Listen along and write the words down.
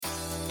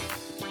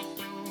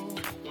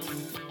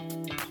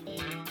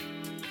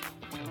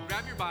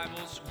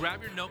Bibles,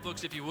 grab your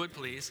notebooks if you would,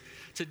 please.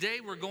 Today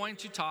we're going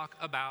to talk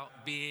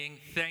about being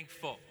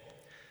thankful.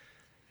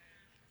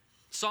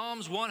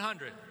 Psalms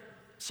 100,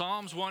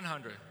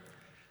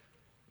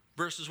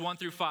 verses 1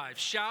 through 5.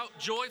 Shout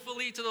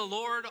joyfully to the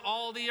Lord,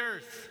 all the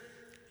earth.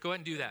 Go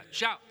ahead and do that.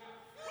 Shout.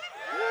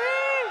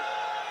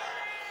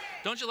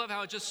 Don't you love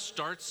how it just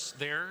starts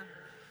there?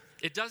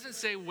 It doesn't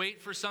say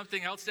wait for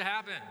something else to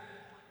happen.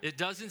 It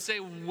doesn't say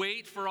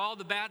wait for all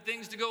the bad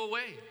things to go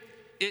away.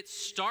 It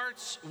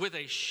starts with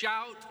a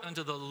shout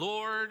unto the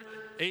Lord.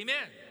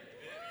 Amen.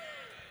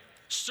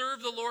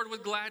 Serve the Lord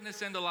with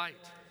gladness and delight.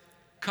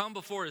 Come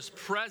before his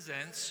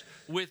presence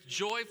with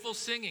joyful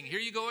singing. Here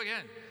you go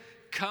again.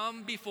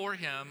 Come before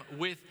him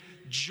with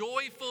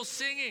joyful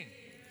singing.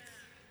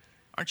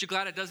 Aren't you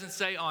glad it doesn't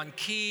say on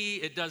key?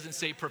 It doesn't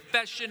say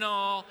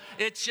professional.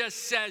 It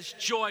just says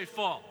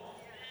joyful.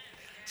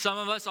 Some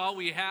of us, all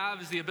we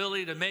have is the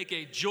ability to make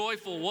a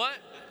joyful what?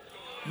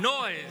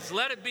 Noise.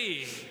 Let it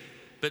be.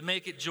 But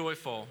make it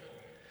joyful.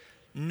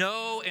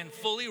 Know and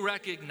fully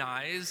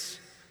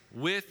recognize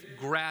with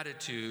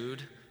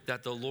gratitude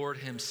that the Lord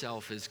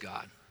himself is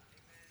God.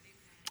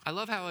 I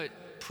love how it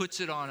puts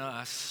it on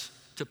us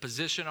to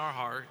position our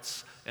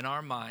hearts and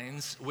our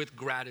minds with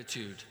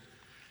gratitude.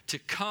 To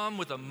come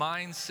with a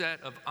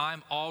mindset of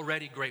I'm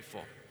already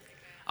grateful.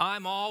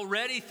 I'm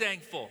already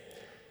thankful.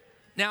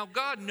 Now,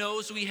 God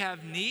knows we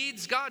have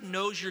needs. God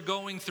knows you're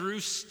going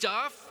through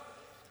stuff.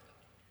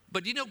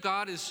 But you know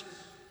God is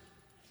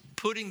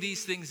putting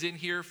these things in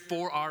here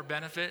for our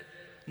benefit,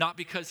 not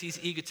because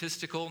he's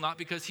egotistical, not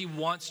because he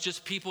wants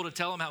just people to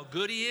tell him how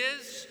good he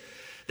is,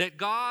 that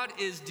God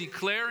is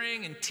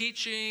declaring and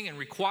teaching and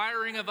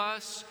requiring of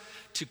us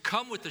to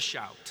come with a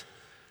shout,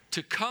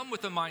 to come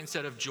with a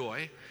mindset of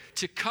joy,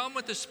 to come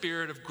with the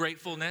spirit of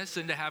gratefulness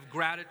and to have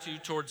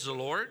gratitude towards the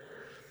Lord.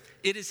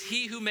 It is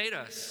he who made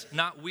us,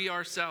 not we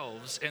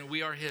ourselves, and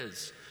we are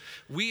his.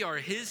 We are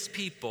his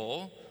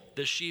people,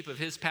 the sheep of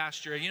his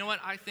pasture. And you know what?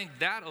 I think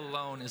that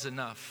alone is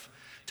enough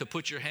to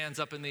put your hands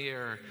up in the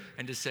air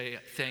and to say,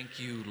 thank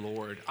you,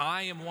 Lord.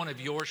 I am one of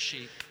your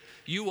sheep.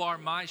 You are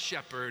my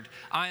shepherd.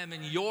 I am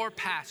in your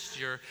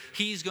pasture.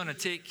 He's going to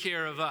take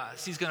care of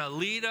us. He's going to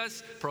lead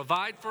us,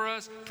 provide for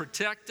us,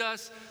 protect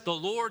us. The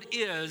Lord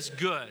is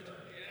good.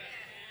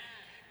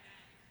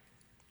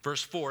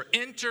 Verse 4,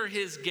 enter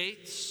his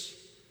gates.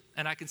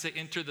 And I can say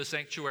enter the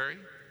sanctuary,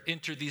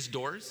 enter these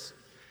doors.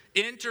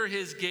 Enter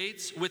his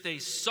gates with a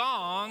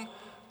song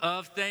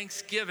of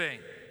thanksgiving.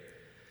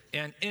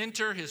 And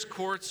enter his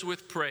courts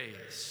with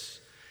praise.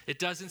 It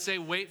doesn't say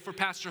wait for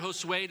Pastor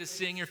Josue to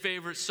sing your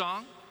favorite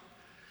song.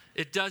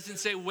 It doesn't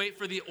say wait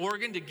for the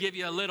organ to give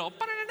you a little.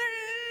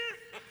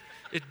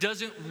 It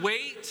doesn't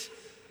wait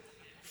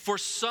for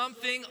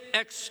something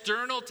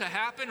external to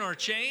happen or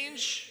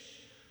change.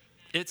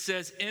 It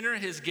says enter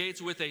his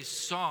gates with a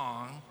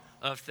song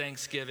of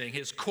thanksgiving,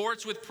 his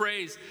courts with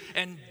praise,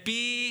 and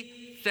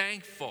be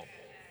thankful.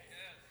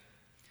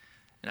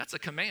 And that's a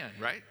command,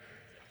 right?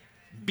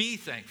 Be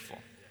thankful.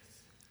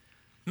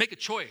 Make a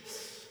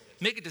choice.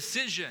 Make a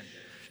decision.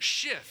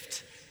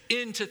 Shift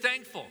into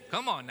thankful.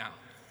 Come on now.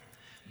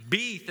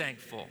 Be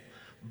thankful.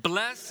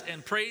 Bless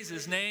and praise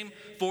his name,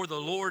 for the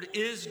Lord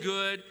is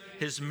good.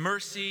 His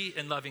mercy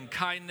and loving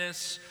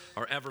kindness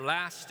are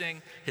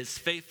everlasting. His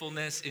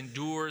faithfulness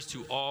endures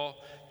to all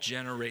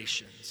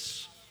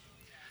generations.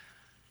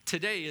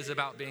 Today is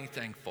about being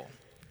thankful.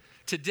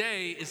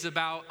 Today is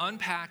about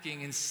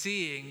unpacking and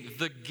seeing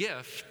the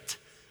gift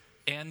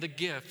and the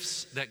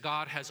gifts that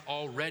God has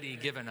already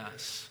given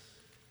us.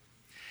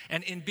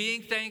 And in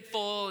being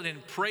thankful and in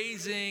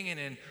praising and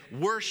in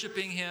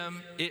worshiping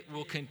him, it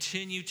will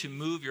continue to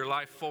move your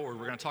life forward.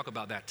 We're going to talk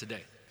about that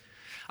today.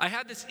 I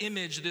had this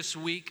image this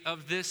week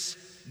of this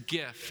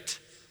gift,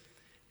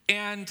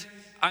 and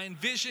I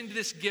envisioned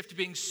this gift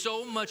being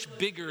so much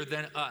bigger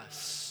than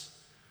us.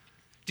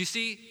 Do you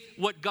see?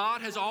 What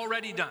God has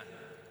already done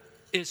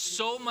is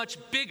so much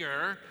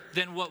bigger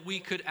than what we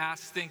could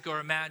ask, think, or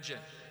imagine.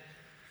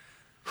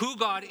 Who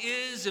God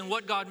is and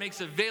what God makes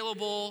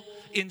available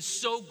in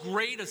so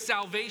great a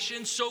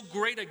salvation, so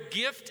great a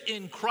gift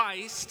in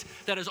Christ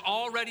that has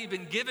already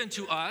been given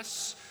to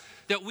us,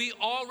 that we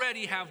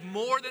already have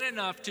more than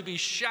enough to be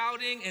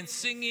shouting and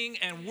singing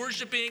and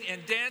worshiping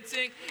and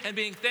dancing and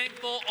being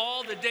thankful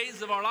all the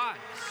days of our lives.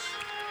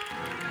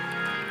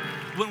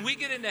 When we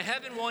get into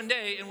heaven one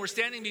day and we're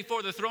standing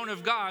before the throne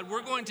of God,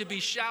 we're going to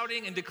be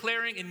shouting and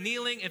declaring and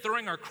kneeling and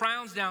throwing our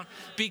crowns down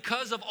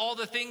because of all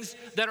the things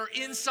that are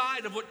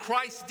inside of what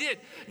Christ did.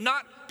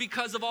 Not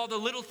because of all the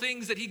little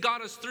things that he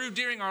got us through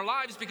during our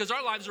lives, because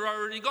our lives are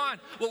already gone.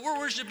 What we're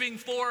worshiping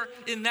for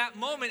in that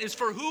moment is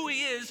for who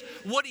he is,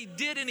 what he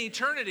did in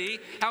eternity,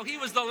 how he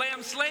was the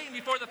lamb slain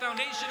before the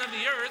foundation of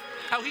the earth,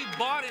 how he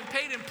bought and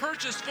paid and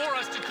purchased for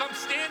us to come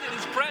stand in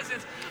his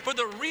presence for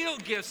the real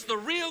gifts, the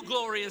real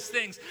glorious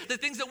things, the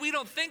things that we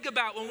don't think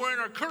about when we're in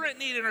our current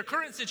need, in our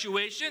current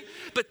situation,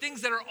 but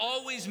things that are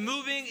always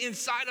moving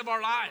inside of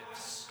our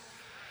lives.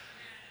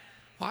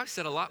 Well, I've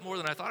said a lot more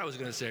than I thought I was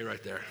going to say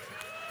right there.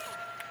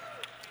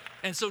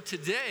 And so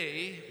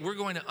today, we're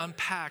going to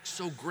unpack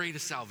so great a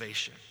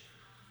salvation.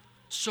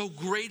 so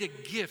great a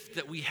gift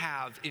that we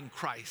have in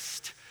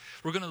Christ.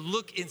 We're going to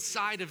look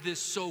inside of this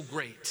so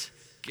great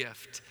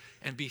gift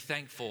and be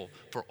thankful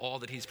for all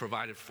that he's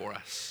provided for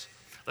us.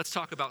 Let's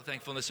talk about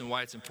thankfulness and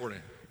why it's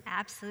important.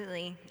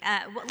 Absolutely.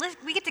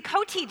 We get to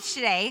co-teach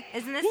today.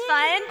 Isn't this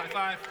fun? High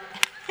five.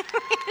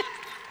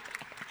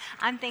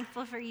 I'm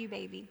thankful for you,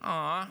 baby.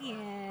 Aw. Yes,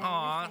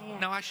 Aw.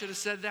 No, I should have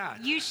said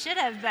that. You should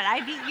have, but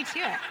I beat you to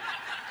it.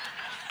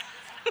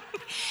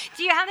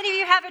 How many of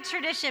you have a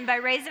tradition, by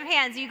raise of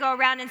hands, you go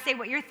around and say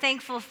what you're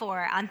thankful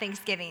for on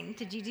Thanksgiving?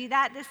 Did you do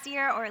that this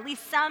year? Or at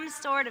least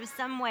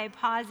some way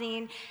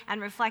pausing and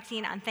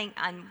reflecting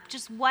on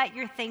just what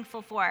you're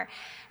thankful for.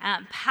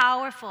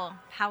 Powerful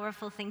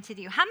thing to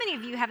do. How many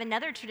of you have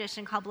another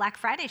tradition called Black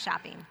Friday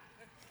shopping?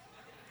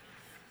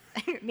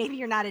 Maybe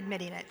you're not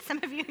admitting it. Some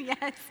of you,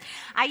 yes.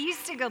 I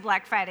used to go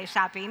Black Friday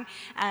shopping.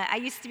 I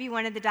used to be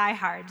one of the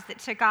diehards that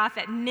took off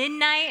at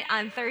midnight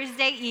on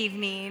Thursday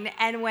evening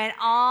and went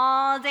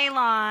all day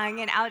long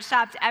and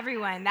outshopped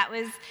everyone. That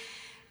was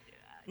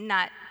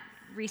not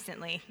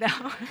recently, though.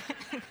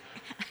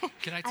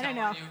 Can I tell I don't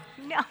know. on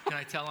you? No. Can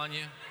I tell on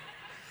you?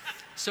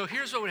 So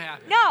here's what would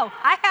happen. No,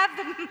 I have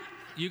them.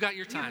 You got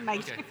your time.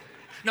 Okay.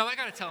 No, I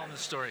got to tell them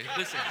this story.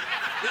 Listen,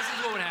 this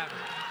is what would happen.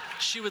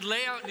 She would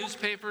lay out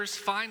newspapers,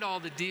 find all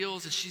the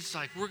deals, and she's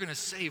like, we're going to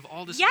save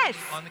all this money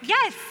on the kids.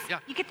 Yes, yeah.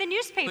 You get the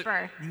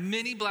newspaper. But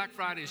many Black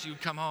Fridays, you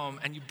would come home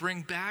and you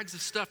bring bags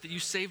of stuff that you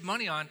saved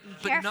money on,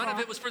 but Careful. none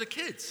of it was for the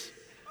kids.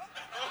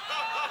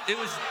 It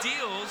was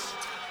deals.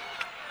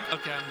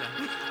 Okay, I'm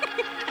done.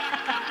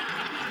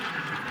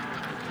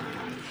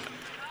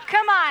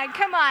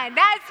 Come on.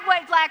 That's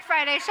what Black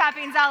Friday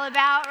shopping's all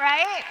about,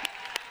 right?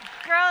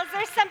 Girls,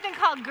 there's something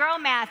called girl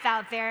math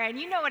out there, and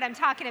you know what I'm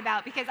talking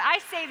about because I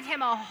saved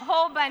him a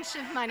whole bunch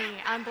of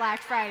money on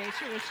Black Friday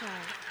traditionally.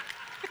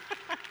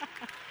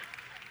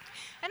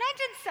 And I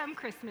did some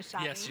Christmas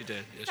shopping. Yes, you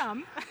did. Yes,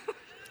 some.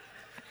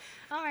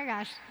 Oh my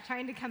gosh,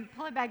 trying to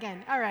pull it back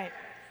in. All right.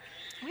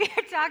 We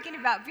are talking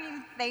about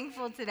being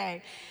thankful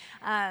today.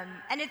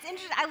 And it's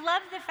interesting. I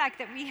love the fact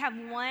that we have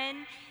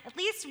at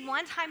least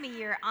one time a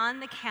year on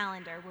the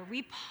calendar where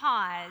we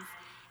pause,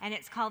 and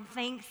it's called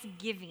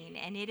Thanksgiving,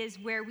 and it is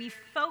where we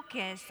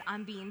focus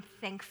on being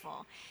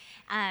thankful.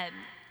 And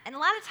a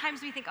lot of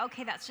times we think,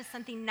 okay, that's just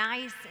something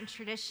nice and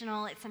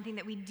traditional. It's something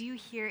that we do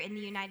here in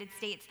the United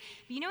States.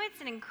 But you know, it's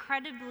an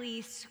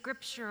incredibly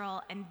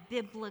scriptural and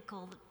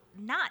biblical,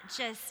 not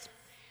just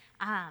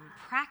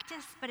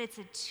practice, but it's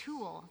a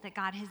tool that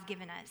God has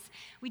given us.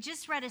 We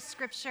just read a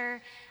scripture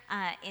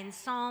in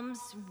Psalms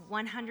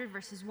 100,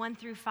 verses 1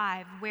 through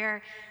 5,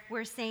 where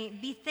we're saying,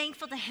 be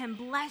thankful to him,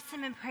 bless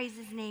him and praise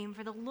his name,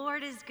 for the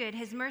Lord is good.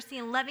 His mercy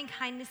and loving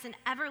kindness and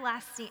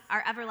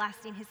are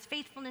everlasting. His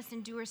faithfulness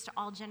endures to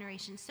all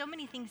generations. So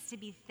many things to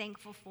be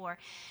thankful for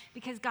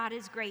because God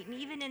is great. And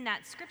even in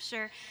that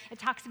scripture, it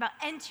talks about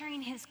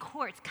entering his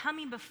courts,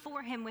 coming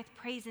before him with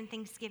praise and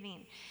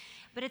thanksgiving.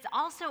 But it's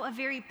also a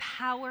very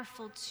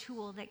powerful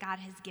tool that God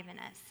has given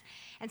us.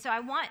 And so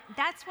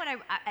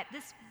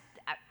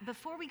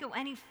before we go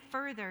any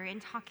further in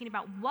talking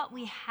about what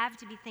we have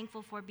to be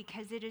thankful for,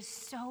 because it is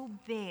so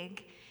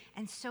big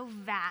and so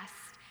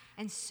vast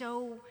and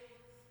so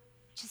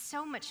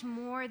much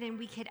more than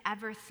we could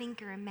ever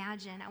think or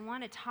imagine, I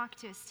want to talk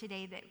to us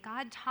today that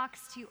God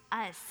talks to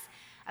us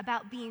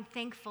about being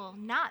thankful,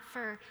 not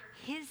for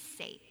his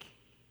sake.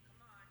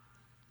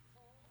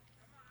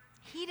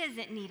 He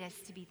doesn't need us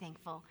to be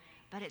thankful,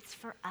 but it's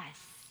for us.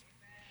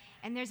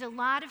 And there's a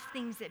lot of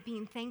things that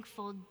being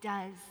thankful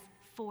does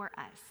for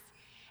us.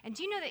 And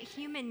do you know that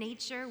human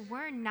nature,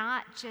 we're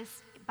not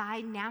just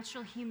by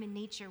natural human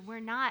nature, we're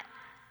not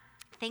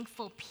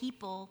thankful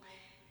people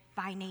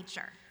by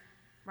nature,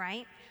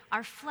 right?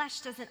 Our flesh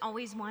doesn't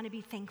always want to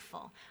be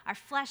thankful. Our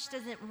flesh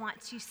doesn't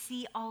want to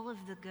see all of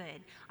the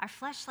good. Our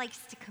flesh likes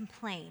to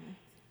complain.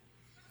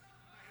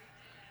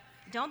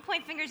 Don't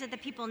point fingers at the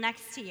people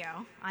next to you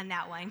on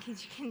that one,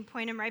 because you can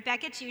point them right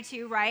back at you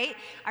too, right?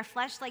 Our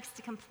flesh likes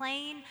to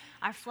complain.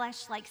 Our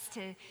flesh likes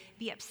to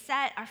be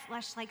upset. Our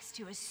flesh likes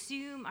to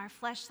assume. Our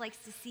flesh likes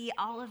to see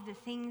all of the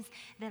things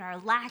that are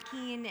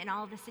lacking in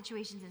all of the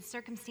situations and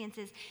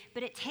circumstances.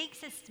 But it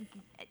takes us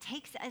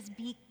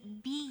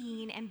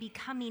being and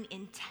becoming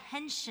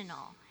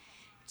intentional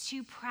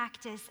to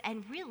practice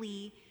and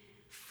really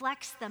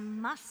flex the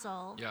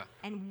muscle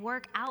and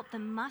work out the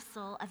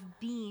muscle of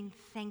being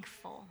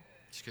thankful.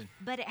 It's good.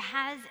 But it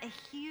has a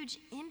huge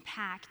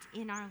impact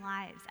in our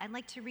lives. I'd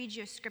like to read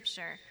you a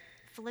scripture.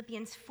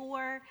 Philippians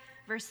 4,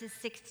 verses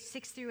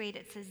 6 through 8,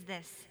 it says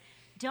this: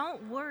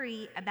 don't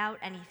worry about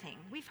anything.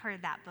 We've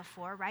heard that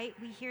before, right?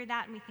 We hear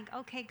that and we think,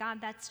 okay, God,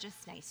 that's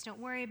just nice. Don't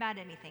worry about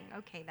anything.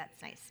 Okay,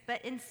 that's nice.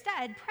 But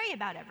instead, pray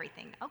about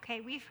everything.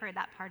 Okay, we've heard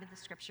that part of the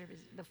scripture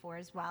before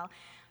as well.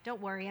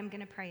 Don't worry, I'm going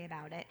to pray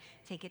about it.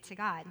 Take it to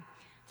God.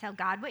 Tell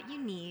God what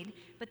you need.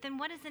 But then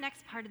what does the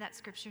next part of that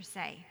scripture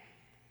say?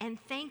 And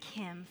thank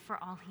him for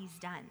all he's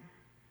done.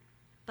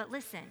 But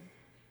listen,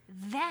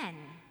 then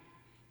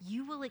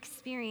you will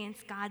experience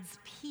God's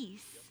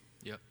peace,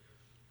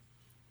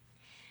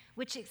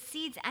 which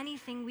exceeds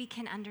anything we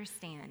can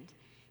understand.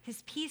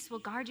 His peace will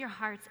guard your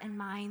hearts and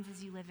minds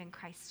as you live in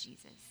Christ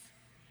Jesus.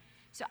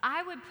 So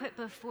I would put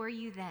before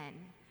you then,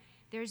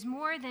 there's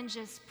more than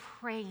just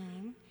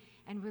praying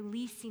and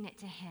releasing it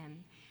to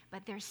him,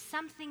 but there's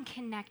something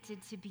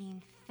connected to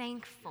being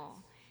thankful,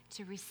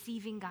 to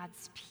receiving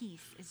God's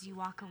peace as you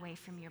walk away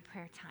from your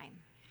prayer time.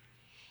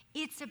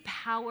 It's a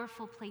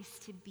powerful place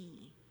to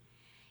be.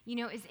 You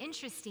know, it's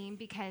interesting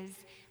because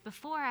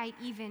before I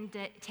even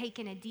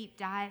taken a deep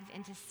dive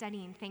into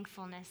studying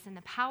thankfulness and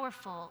the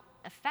powerful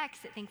effects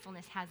that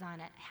thankfulness has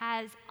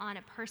on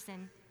a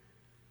person,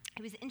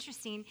 it was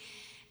interesting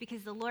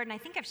because the Lord, and I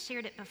think I've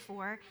shared it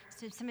before,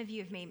 so some of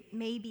you have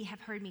maybe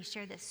have heard me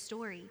share this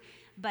story,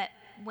 but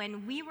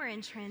when we were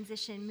in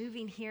transition,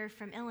 moving here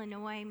from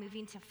Illinois,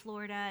 moving to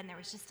Florida, and there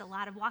was just a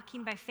lot of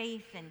walking by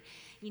faith and,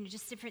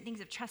 just different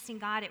things of trusting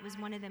God. It was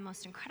one of the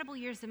most incredible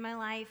years of my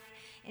life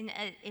in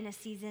a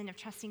season of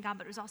trusting God,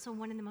 but it was also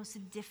one of the most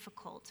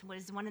difficult,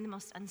 was one of the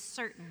most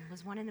uncertain,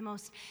 was one of the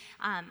most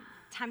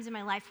times in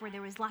my life where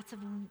there was lots of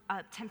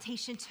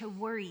temptation to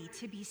worry,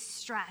 to be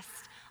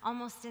stressed,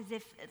 almost as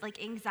if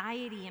like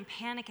anxiety and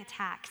panic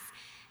attacks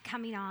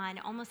coming on,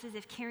 almost as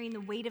if carrying the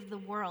weight of the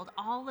world,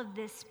 all of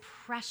this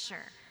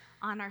pressure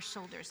on our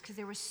shoulders because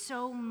there was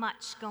so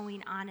much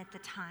going on at the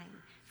time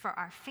for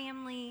our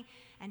family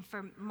and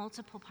for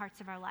multiple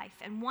parts of our life.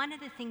 And one of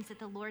the things that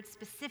the Lord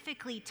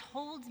specifically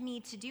told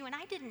me to do, and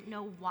I didn't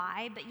know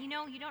why, but you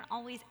don't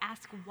always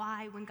ask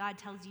why when God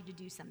tells you to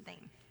do something.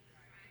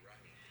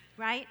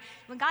 Right?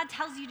 When God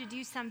tells you to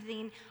do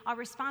something, our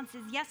response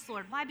is, yes,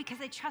 Lord. Why? Because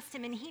I trust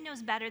him and he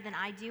knows better than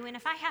I do. And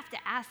if I have to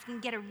ask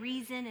and get a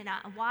reason and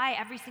a why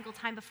every single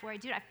time before I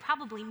do it, I've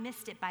probably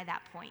missed it by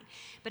that point.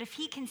 But if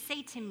he can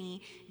say to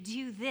me,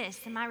 do this,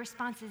 and my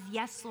response is,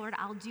 yes, Lord,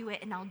 I'll do it,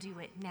 and I'll do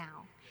it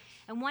now.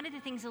 And one of the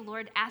things the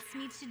Lord asked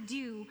me to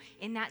do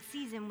in that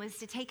season was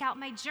to take out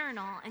my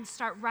journal and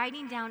start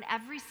writing down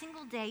every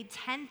single day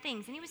 10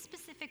 things. And he was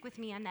specific with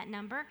me on that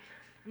number.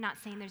 I'm not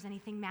saying there's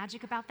anything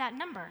magic about that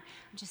number.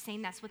 I'm just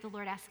saying that's what the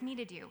Lord asked me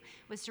to do,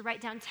 was to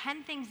write down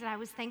 10 things that I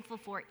was thankful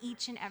for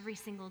each and every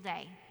single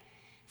day.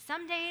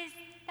 Some days,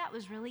 that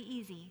was really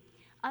easy.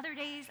 Other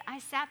days, I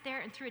sat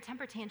there and threw a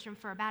temper tantrum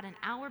for about an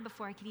hour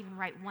before I could even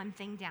write one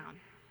thing down.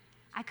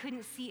 I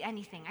couldn't see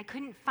anything. I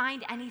couldn't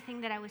find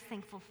anything that I was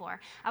thankful for.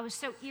 I was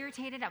so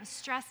irritated. I was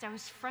stressed. I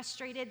was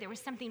frustrated. There was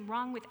something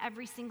wrong with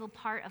every single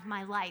part of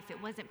my life.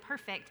 It wasn't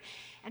perfect.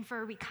 And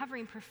for a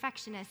recovering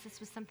perfectionist,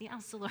 this was something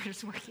else the Lord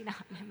was working on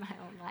in my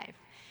own life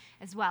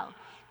as well.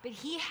 But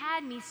he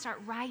had me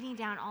start writing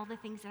down all the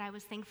things that I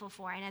was thankful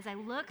for. And as I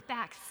look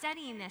back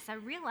studying this, I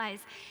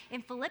realized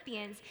in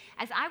Philippians,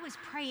 as I was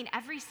praying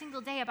every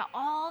single day about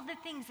all the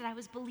things that I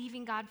was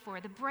believing God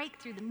for, the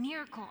breakthrough, the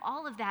miracle,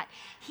 all of that,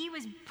 he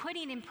was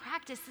putting in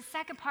practice the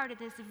second part of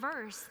this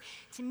verse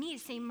to me,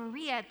 saying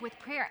Maria with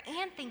prayer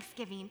and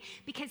thanksgiving,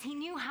 because he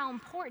knew how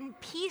important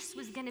peace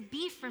was going to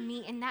be for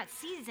me in that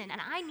season. And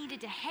I needed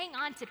to hang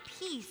on to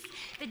peace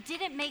that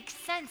didn't make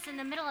sense in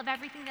the middle of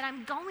everything that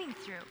I'm going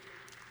through.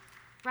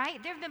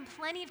 Right? There have been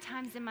plenty of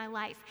times in my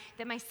life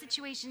that my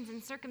situations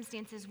and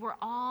circumstances were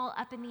all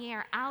up in the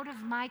air, out of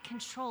my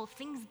control,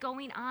 things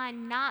going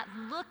on, not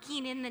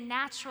looking in the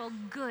natural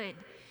good.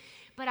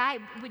 But I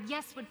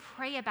would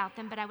pray about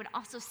them, but I would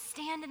also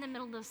stand in the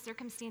middle of those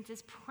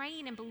circumstances,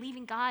 praying and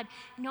believing God,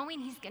 knowing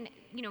he's going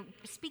to,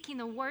 speaking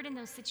the word in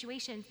those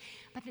situations,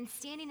 but then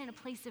standing in a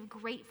place of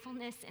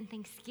gratefulness and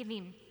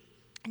thanksgiving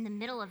in the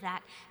middle of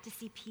that to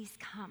see peace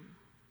come.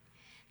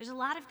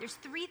 There's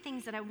 3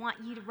 things that I want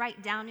you to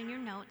write down in your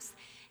notes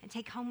and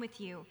take home with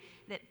you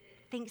that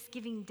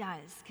Thanksgiving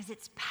does, because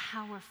it's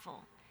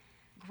powerful.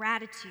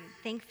 Gratitude,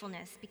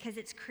 thankfulness, because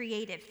it's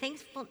creative.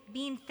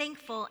 Being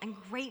thankful and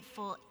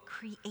grateful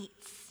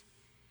creates.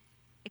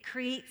 It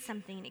creates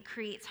something. It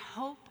creates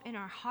hope in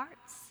our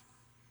hearts,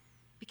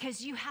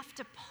 because you have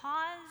to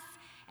pause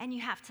and you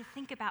have to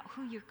think about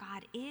who your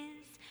God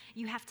is.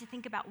 You have to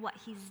think about what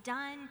he's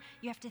done.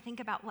 You have to think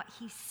about what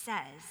he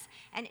says.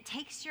 And it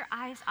takes your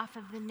eyes off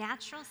of the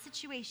natural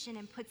situation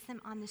and puts them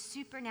on the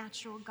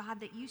supernatural God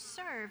that you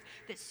serve,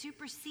 that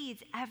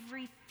supersedes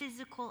every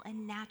physical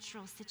and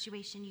natural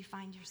situation you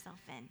find yourself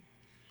in.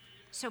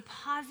 So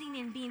pausing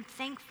and being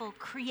thankful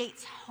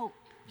creates hope.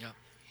 Yep.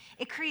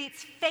 It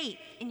creates faith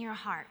in your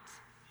heart.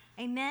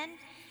 Amen?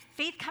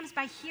 Faith comes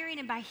by hearing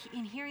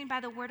and hearing by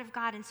the word of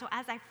God. And so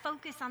as I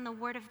focus on the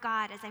word of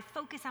God, as I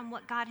focus on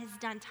what God has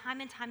done time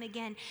and time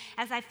again,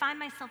 as I find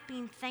myself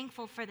being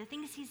thankful for the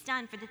things he's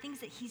done, for the things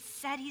that he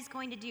said he's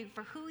going to do,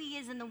 for who he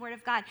is in the word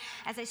of God,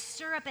 as I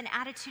stir up an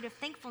attitude of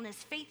thankfulness,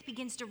 faith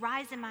begins to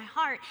rise in my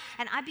heart,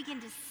 and I begin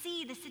to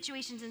see the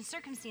situations and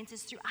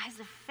circumstances through eyes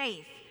of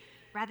faith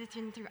rather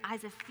than through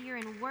eyes of fear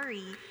and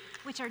worry,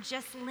 which are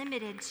just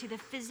limited to the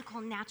physical,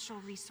 natural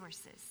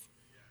resources.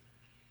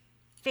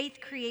 Faith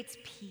creates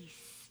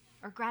peace,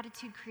 or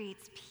gratitude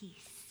creates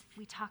peace.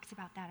 We talked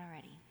about that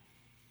already.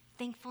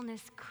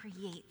 Thankfulness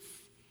creates.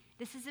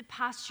 This is a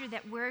posture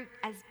that we're,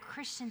 as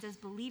Christians, as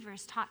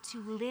believers, taught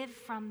to live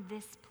from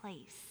this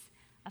place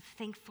of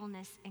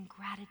thankfulness and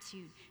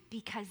gratitude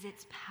because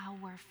it's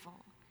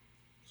powerful.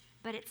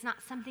 but it's not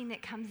something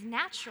that comes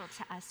natural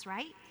to us,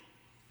 right?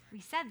 We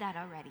said that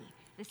already.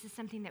 This is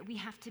something that we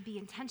have to be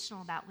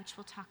intentional about, which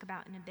we'll talk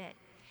about in a bit.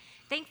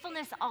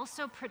 Thankfulness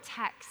also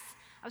protects.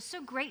 I was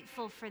so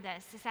grateful for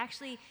this. This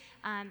actually,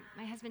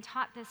 my husband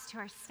taught this to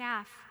our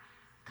staff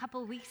a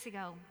couple of weeks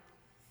ago.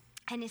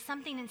 And it's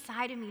something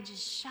inside of me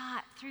just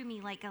shot through me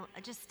like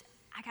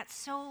I got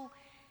so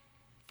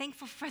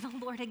thankful for the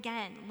Lord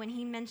again when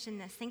he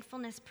mentioned this.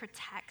 Thankfulness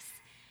protects.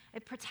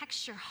 It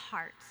protects your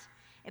heart.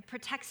 It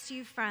protects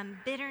you from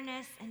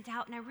bitterness and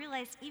doubt. And I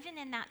realized even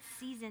in that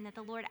season that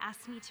the Lord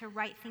asked me to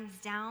write things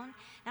down,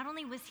 not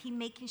only was he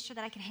making sure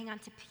that I could hang on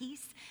to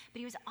peace, but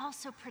he was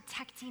also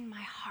protecting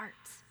my heart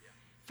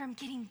from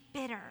getting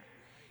bitter,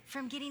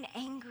 from getting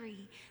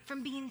angry,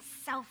 from being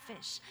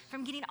selfish,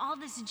 from getting all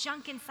this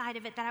junk inside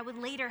of it that I would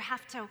later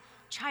have to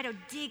try to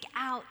dig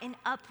out and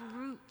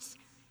uproot.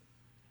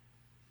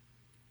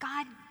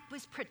 God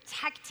was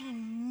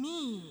protecting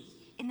me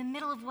in the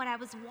middle of what I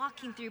was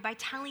walking through by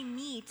telling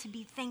me to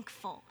be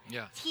thankful,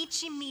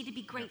 teaching me to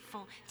be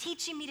grateful,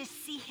 teaching me to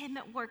see him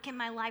at work in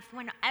my life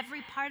when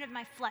every part of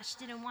my flesh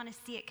didn't want to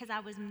see it because I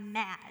was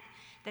mad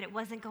that it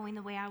wasn't going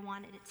the way I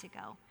wanted it to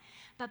go.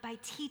 But by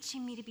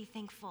teaching me to be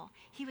thankful,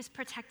 he was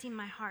protecting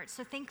my heart.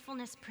 So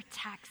thankfulness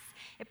protects.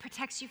 It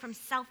protects you from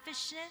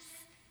selfishness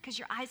because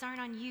your eyes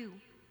aren't on you.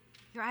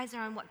 Your eyes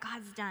are on what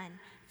God's done.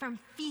 From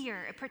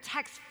fear, it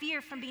protects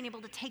fear from being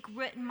able to take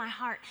root in my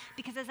heart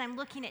because as I'm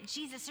looking at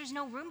Jesus, there's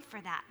no room for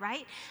that,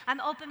 right?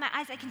 I'm open my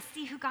eyes, I can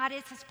see who God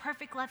is. His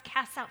perfect love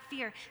casts out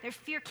fear. Their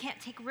fear can't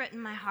take root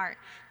in my heart.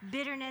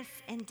 Bitterness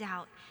and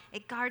doubt,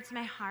 it guards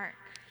my heart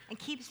and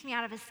keeps me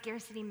out of a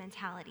scarcity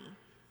mentality.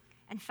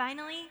 And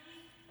finally,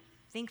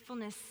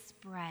 thankfulness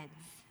spreads.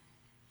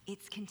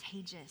 It's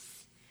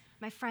contagious.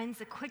 My friends,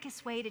 the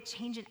quickest way to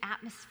change an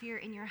atmosphere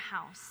in your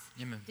house,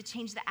 to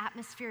change the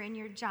atmosphere in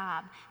your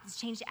job, to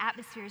change the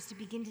atmosphere is to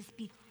begin to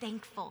be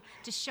thankful,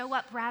 to show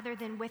up rather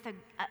than with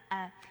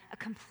a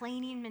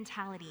complaining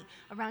mentality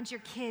around your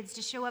kids,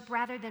 to show up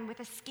rather than with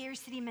a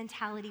scarcity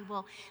mentality,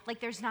 well, like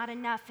there's not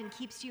enough and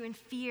keeps you in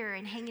fear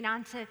and hanging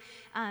on to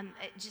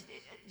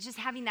just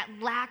having that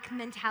lack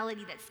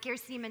mentality, that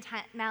scarcity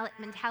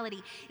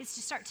mentality, is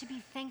to start to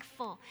be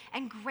thankful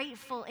and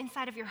grateful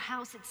inside of your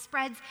house. It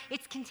spreads,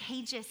 it's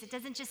contagious. It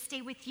doesn't just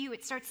stay with you.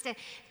 It starts to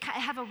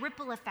have a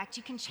ripple effect.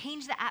 You can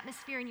change the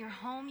atmosphere in your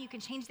home. You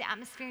can change the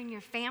atmosphere in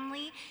your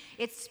family.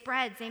 It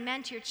spreads,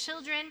 amen, to your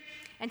children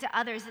and to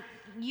others.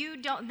 You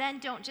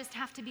don't just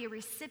have to be a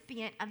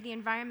recipient of the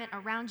environment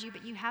around you,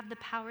 but you have the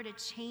power to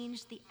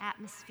change the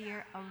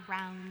atmosphere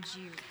around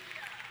you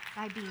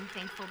by being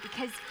thankful,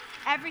 because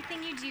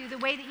everything you do, the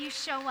way that you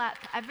show up,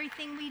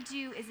 everything we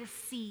do is a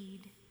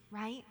seed,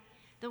 right?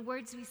 The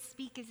words we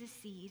speak is a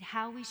seed.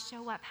 How we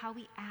show up, how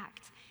we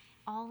act,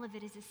 all of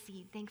it is a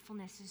seed.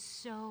 Thankfulness is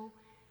so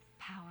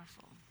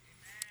powerful.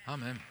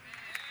 Amen.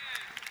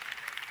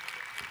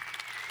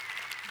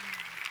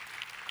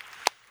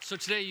 So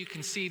today you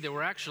can see that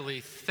we're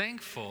actually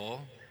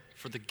thankful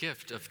for the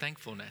gift of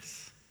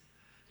thankfulness.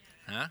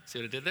 Huh? See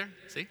what I did there?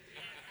 See?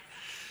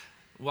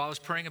 While I was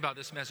praying about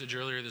this message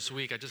earlier this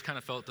week, I just kind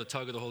of felt the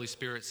tug of the Holy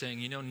Spirit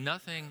saying,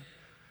 nothing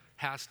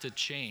has to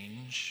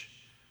change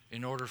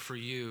in order for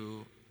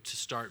you to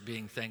start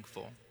being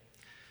thankful.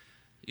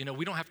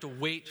 We don't have to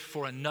wait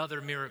for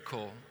another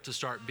miracle to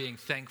start being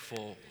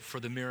thankful for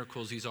the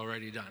miracles he's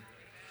already done.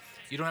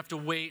 You don't have to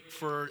wait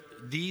for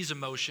these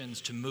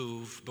emotions to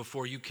move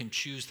before you can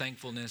choose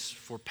thankfulness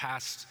for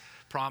past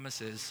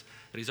promises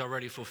that he's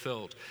already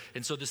fulfilled.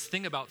 And so this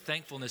thing about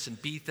thankfulness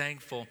and be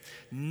thankful,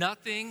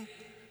 nothing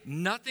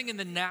in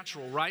the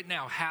natural right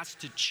now has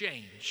to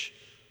change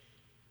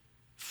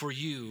for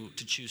you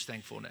to choose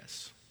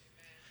thankfulness.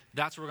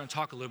 That's what we're going to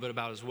talk a little bit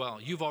about as well.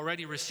 You've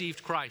already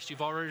received Christ.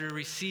 You've already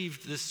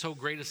received this so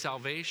great a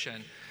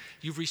salvation.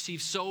 You've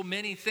received so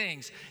many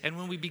things. And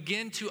when we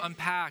begin to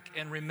unpack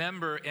and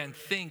remember and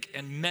think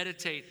and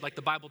meditate, like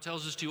the Bible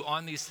tells us to,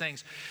 on these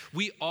things,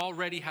 we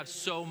already have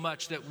so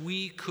much that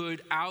we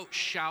could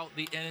outshout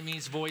the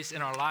enemy's voice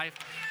in our life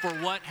for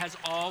what has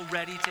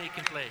already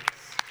taken place.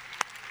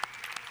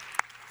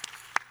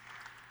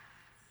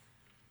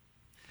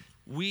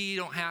 We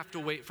don't have to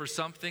wait for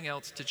something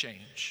else to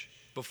change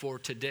before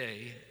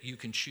today you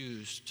can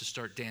choose to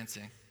start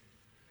dancing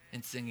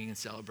and singing and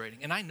celebrating.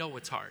 And I know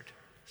it's hard.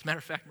 As a matter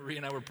of fact, Maria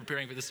and I were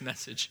preparing for this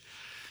message,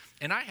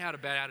 and I had a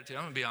bad attitude.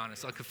 I'm going to be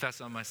honest. I'll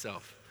confess on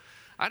myself.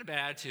 I had a bad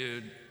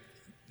attitude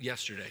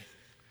yesterday.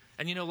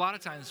 And a lot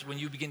of times when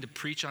you begin to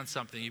preach on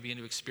something, you begin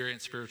to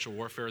experience spiritual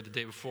warfare the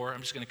day before.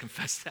 I'm just going to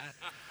confess that.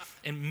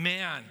 And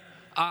man,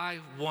 I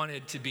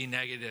wanted to be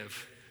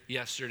negative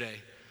yesterday.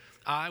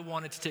 I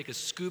wanted to take a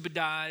scuba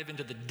dive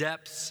into the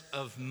depths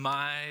of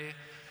my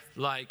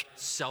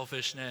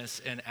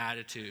selfishness and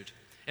attitude.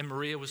 And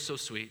Maria was so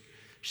sweet.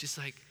 She's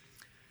like,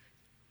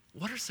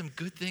 what are some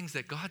good things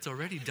that God's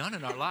already done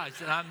in our lives?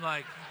 And I'm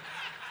like,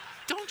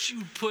 don't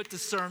you put the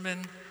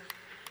sermon.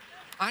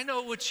 I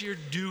know what you're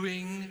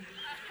doing,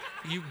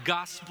 you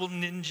gospel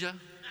ninja,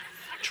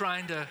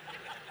 trying to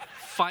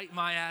fight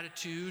my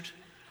attitude.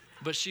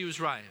 But she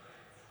was right.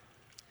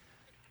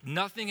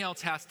 Nothing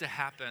else has to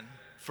happen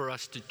for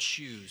us to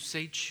choose.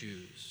 Say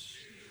choose.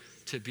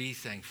 To be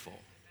thankful.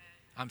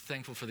 I'm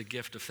thankful for the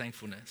gift of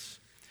thankfulness.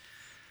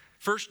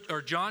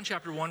 John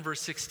chapter 1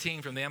 verse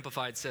 16 from the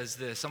Amplified says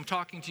this. I'm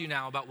talking to you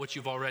now about what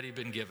you've already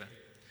been given.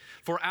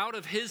 For out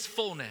of his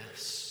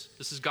fullness,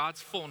 this is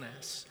God's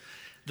fullness,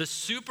 the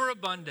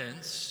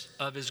superabundance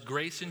of his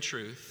grace and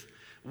truth,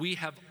 we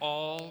have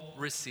all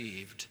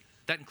received.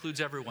 That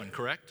includes everyone,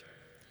 correct?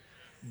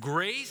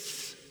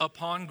 Grace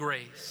upon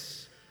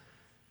grace.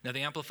 Now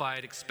the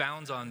Amplified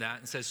expounds on that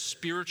and says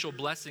spiritual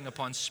blessing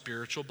upon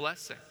spiritual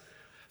blessing.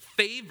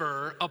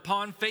 Favor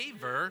upon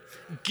favor,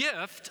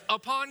 gift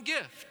upon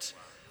gift.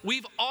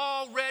 We've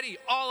already,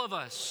 all of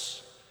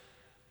us,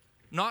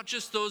 not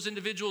just those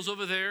individuals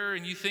over there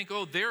and you think,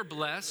 oh, they're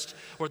blessed,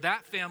 or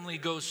that family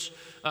gets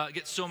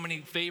so many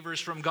favors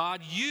from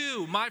God.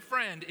 You, my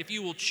friend, if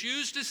you will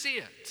choose to see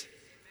it,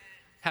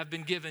 have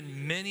been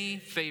given many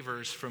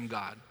favors from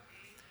God.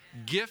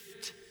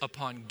 Gift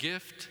upon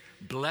gift,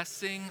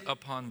 blessing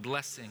upon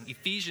blessing.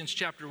 Ephesians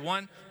chapter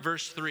 1,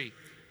 verse 3.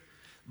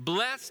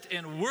 Blessed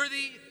and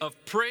worthy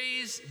of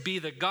praise be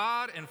the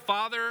God and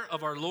Father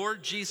of our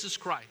Lord Jesus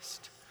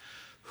Christ,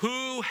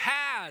 who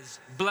has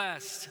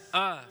blessed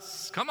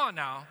us. Come on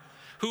now.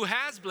 Who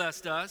has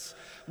blessed us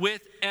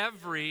with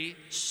every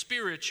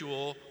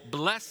spiritual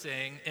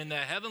blessing in the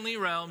heavenly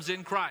realms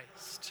in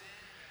Christ.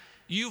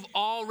 You've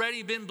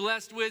already been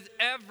blessed with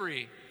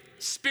every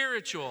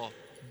spiritual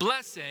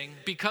blessing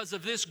because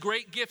of this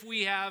great gift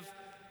we have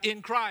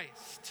in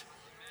Christ.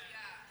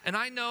 And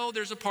I know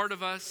there's a part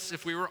of us,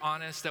 if we were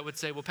honest, that would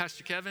say, well,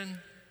 Pastor Kevin,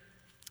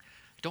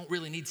 I don't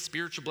really need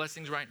spiritual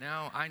blessings right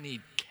now. I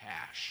need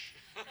cash.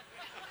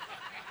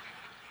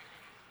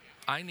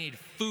 I need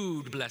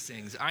food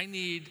blessings. I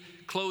need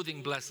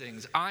clothing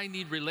blessings. I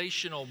need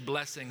relational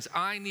blessings.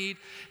 And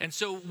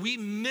so we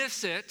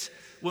miss it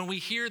when we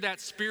hear that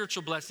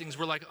spiritual blessings.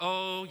 We're like,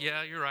 oh,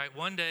 yeah, you're right.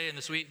 One day in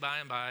the sweet by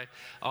and by,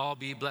 I'll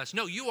be blessed.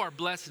 No, you are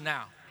blessed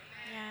now.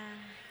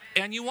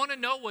 Yeah. And you want to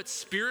know what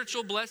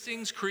spiritual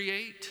blessings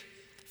create?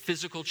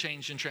 Physical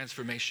change and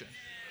transformation.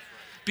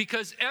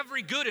 Because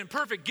every good and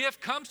perfect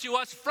gift comes to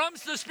us from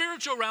the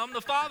spiritual realm,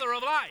 the Father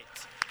of light.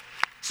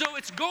 So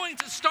it's going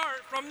to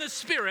start from the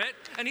Spirit,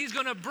 and he's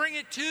going to bring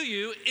it to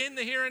you in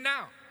the here and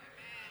now.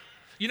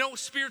 You know,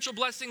 spiritual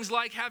blessings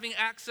like having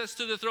access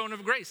to the throne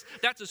of grace.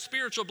 That's a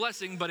spiritual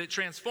blessing, but it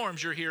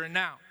transforms your here and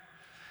now.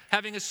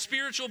 Having a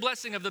spiritual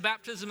blessing of the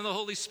baptism of the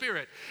Holy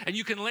Spirit, and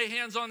you can lay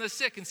hands on the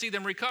sick and see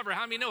them recover.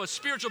 How many know a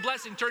spiritual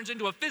blessing turns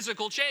into a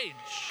physical change?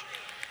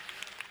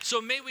 So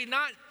may we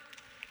not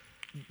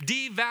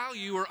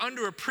devalue or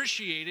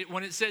underappreciate it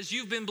when it says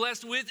you've been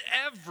blessed with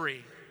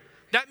every.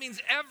 That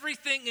means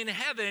everything in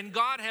heaven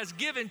God has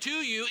given to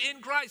you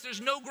in Christ.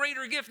 There's no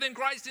greater gift than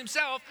Christ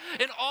himself,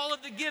 and all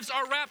of the gifts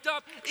are wrapped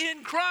up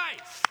in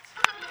Christ.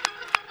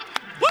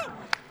 Woo!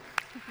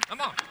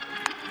 Come on.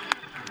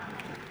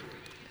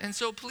 And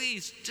so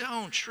please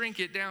don't shrink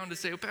it down to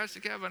say, oh,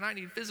 Pastor Kevin, I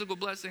need physical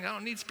blessing. I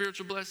don't need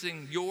spiritual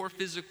blessing. Your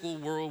physical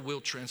world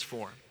will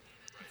transform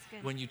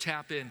when you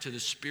tap into the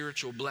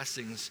spiritual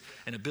blessings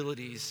and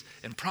abilities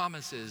and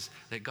promises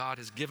that God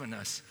has given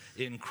us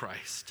in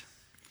Christ.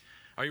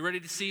 Are you ready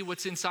to see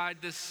what's inside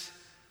this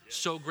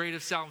so great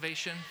of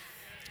salvation?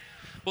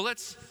 Well,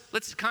 let's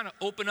kind of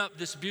open up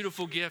this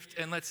beautiful gift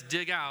and let's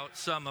dig out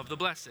some of the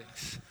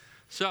blessings.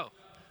 So,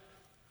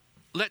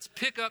 let's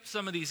pick up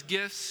some of these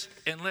gifts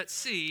and let's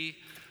see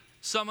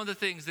some of the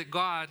things that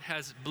God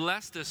has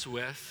blessed us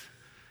with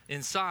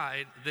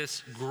inside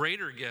this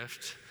greater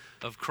gift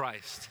of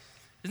Christ.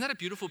 Isn't that a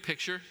beautiful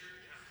picture?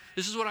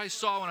 This is what I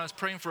saw when I was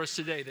praying for us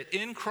today, that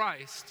in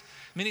Christ,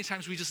 many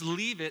times we just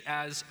leave it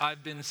as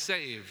I've been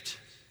saved.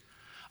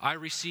 I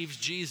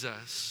received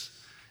Jesus,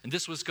 and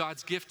this was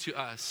God's gift to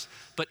us.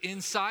 But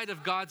inside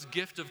of God's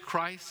gift of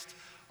Christ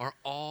are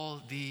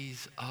all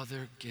these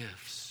other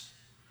gifts.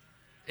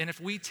 And if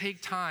we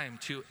take time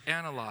to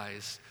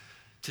analyze,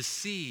 to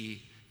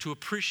see, to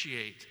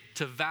appreciate,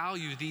 to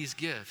value these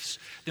gifts,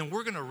 then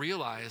we're going to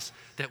realize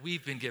that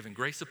we've been given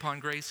grace upon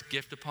grace,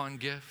 gift upon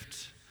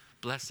gift,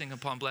 blessing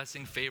upon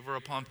blessing, favor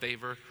upon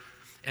favor,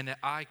 and that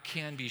I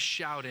can be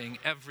shouting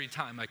every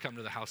time I come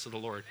to the house of the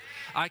Lord.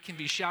 I can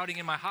be shouting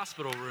in my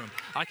hospital room.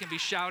 I can be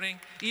shouting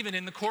even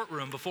in the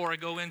courtroom before I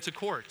go into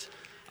court.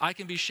 I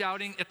can be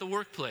shouting at the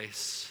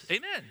workplace.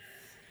 Amen.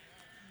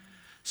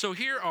 So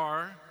here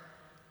are,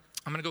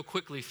 I'm going to go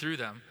quickly through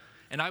them,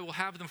 and I will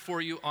have them for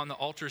you on the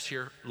altars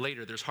here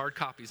later. There's hard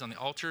copies on the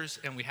altars,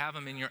 and we have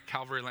them in your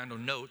Calvary Orlando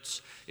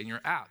notes in your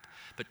app.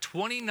 But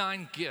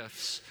 29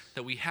 gifts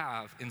that we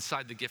have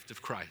inside the gift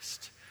of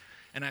Christ.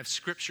 And I have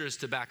scriptures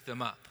to back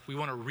them up. We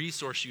want to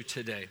resource you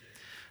today.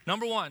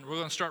 Number one, we're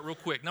going to start real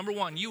quick. Number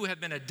one, you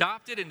have been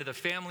adopted into the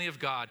family of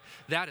God.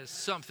 That is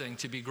something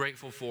to be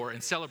grateful for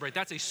and celebrate.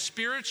 That's a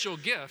spiritual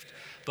gift,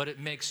 but it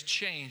makes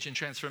change and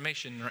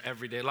transformation in our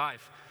everyday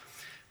life.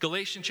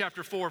 Galatians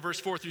chapter 4, verse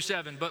 4 through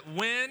 7. But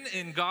when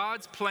in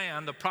God's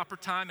plan the proper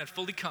time had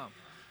fully come,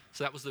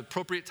 so that was the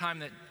appropriate time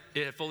that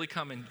it had fully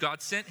come, and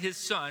God sent his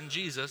son,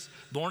 Jesus,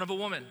 born of a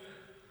woman,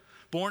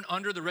 born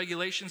under the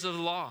regulations of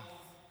the law,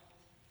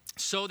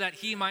 so that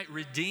he might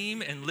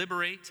redeem and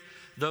liberate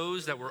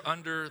those that were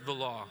under the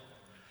law,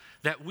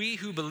 that we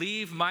who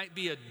believe might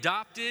be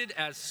adopted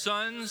as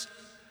sons,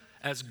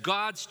 as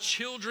God's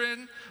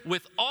children,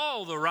 with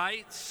all the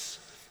rights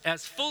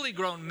as fully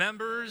grown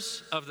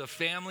members of the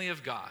family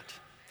of God.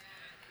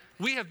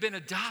 We have been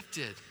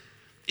adopted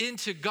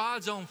into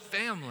God's own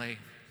family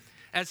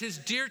as his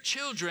dear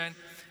children,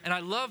 and I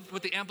love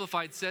what the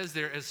Amplified says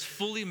there, as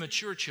fully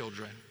mature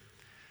children.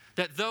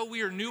 That though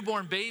we are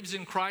newborn babes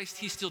in Christ,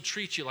 he still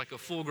treats you like a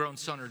full-grown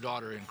son or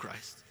daughter in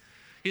Christ.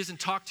 He doesn't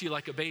talk to you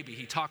like a baby.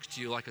 He talks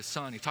to you like a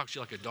son. He talks to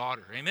you like a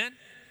daughter. Amen?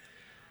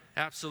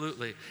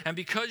 Absolutely. And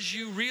because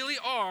you really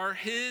are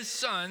his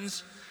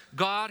sons,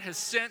 God has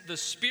sent the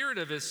Spirit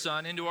of his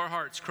Son into our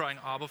hearts, crying,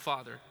 Abba,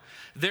 Father.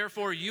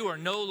 Therefore, you are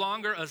no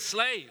longer a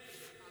slave,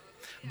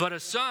 but a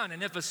son.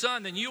 And if a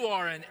son, then you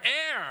are an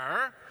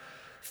heir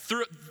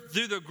through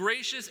the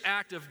gracious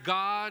act of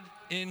God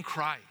in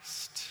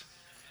Christ.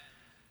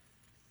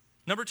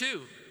 Number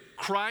 2,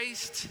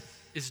 Christ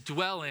is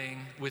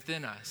dwelling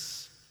within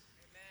us.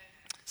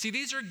 See,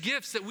 these are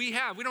gifts that we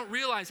have. We don't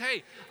realize,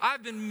 hey,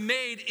 I've been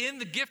made in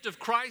the gift of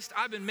Christ.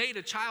 I've been made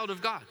a child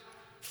of God,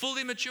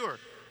 fully mature.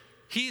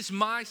 He's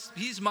my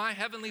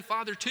heavenly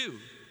Father too.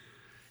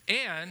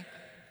 And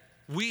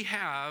we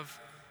have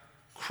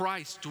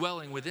Christ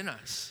dwelling within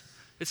us.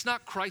 It's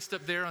not Christ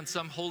up there on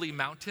some holy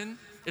mountain.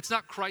 It's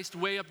not Christ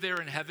way up there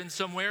in heaven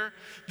somewhere.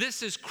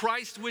 This is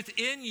Christ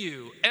within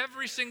you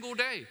every single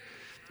day.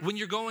 When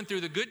you're going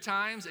through the good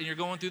times and you're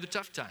going through the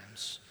tough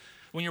times.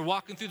 When you're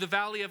walking through the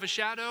valley of a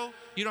shadow,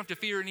 you don't have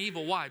to fear an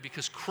evil. Why?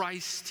 Because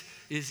Christ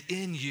is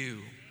in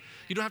you.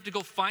 You don't have to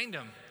go find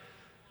him.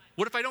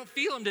 What if I don't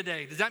feel him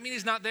today? Does that mean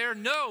he's not there?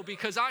 No,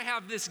 because I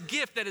have this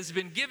gift that has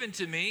been given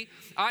to me.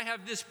 I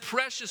have this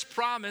precious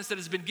promise that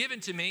has been given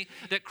to me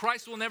that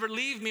Christ will never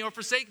leave me or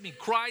forsake me.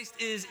 Christ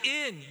is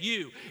in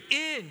you.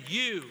 In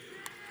you.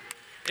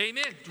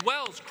 Amen.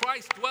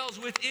 Christ dwells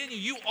within you.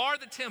 You are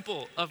the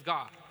temple of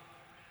God.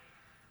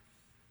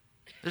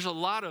 There's a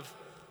lot of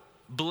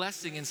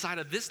blessing inside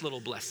of this little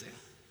blessing.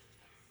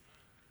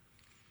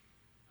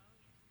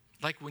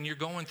 Like when you're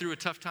going through a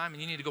tough time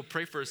and you need to go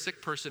pray for a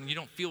sick person and you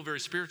don't feel very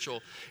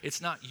spiritual,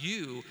 it's not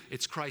you,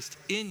 it's Christ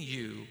in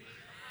you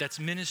that's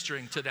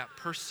ministering to that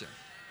person.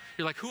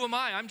 You're like, who am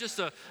I? I'm just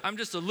a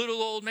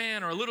little old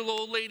man or a little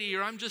old lady,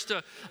 or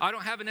I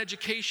don't have an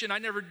education, I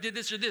never did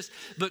this or this.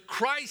 But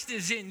Christ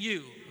is in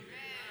you.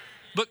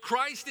 But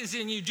Christ is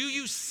in you. Do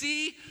you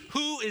see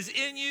who is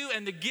in you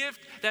and the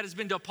gift that has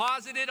been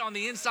deposited on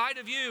the inside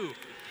of you?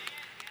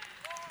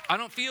 I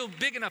don't feel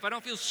big enough. I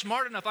don't feel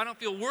smart enough. I don't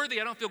feel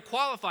worthy. I don't feel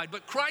qualified.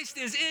 But Christ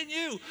is in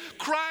you.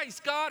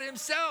 Christ, God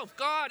himself,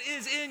 God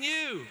is in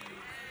you.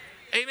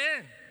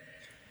 Amen.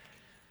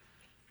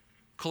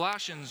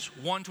 Colossians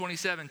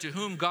 1:27, to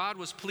whom God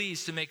was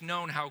pleased to make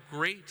known how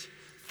great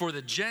for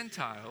the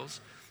Gentiles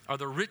are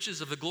the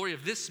riches of the glory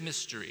of this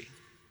mystery,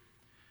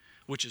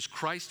 which is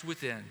Christ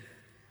within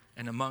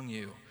and among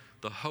you,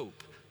 the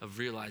hope of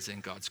realizing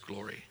God's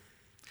glory.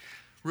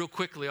 Real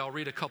quickly, I'll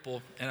read a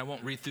couple, and I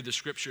won't read through the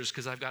scriptures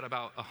because I've got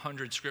about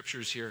 100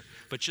 scriptures here,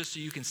 but just so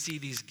you can see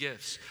these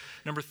gifts.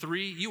 Number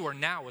 3, you are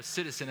now a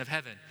citizen of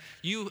heaven.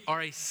 You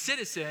are a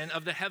citizen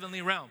of the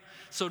heavenly realm.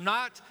 So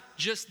not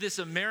just this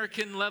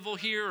American level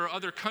here or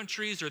other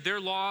countries or their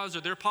laws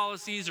or their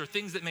policies or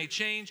things that may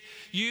change.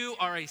 You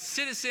are a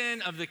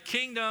citizen of the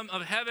kingdom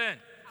of heaven.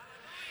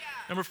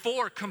 Number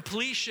 4,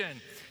 completion.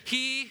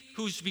 He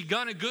who's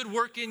begun a good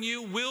work in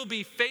you will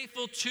be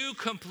faithful to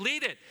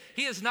complete it.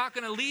 He is not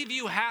going to leave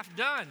you half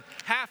done,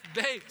 half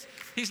baked.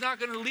 He's not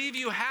going to leave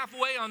you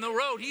halfway on the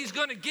road. He's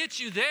going to get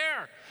you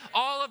there.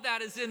 All of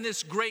that is in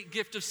this great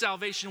gift of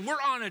salvation.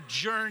 We're on a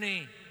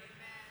journey.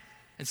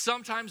 And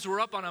sometimes we're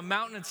up on a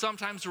mountain and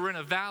sometimes we're in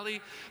a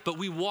valley, but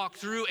we walk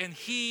through and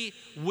he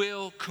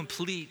will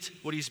complete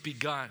what he's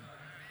begun.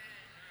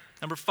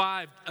 Number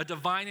 5, a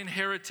divine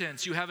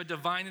inheritance. You have a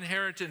divine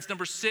inheritance.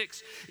 Number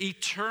 6,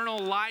 eternal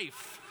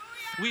life.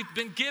 We've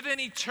been given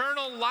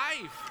eternal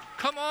life.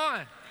 Come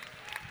on.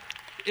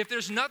 If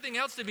there's nothing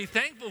else to be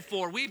thankful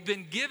for, we've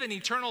been given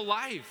eternal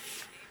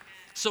life.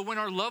 So when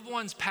our loved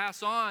ones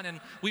pass on and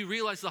we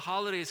realize the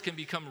holidays can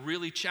become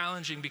really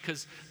challenging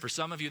because for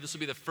some of you, this will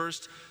be the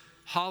first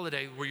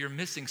holiday where you're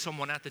missing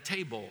someone at the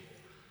table.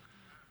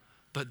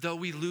 But though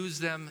we lose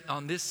them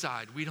on this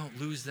side, we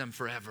don't lose them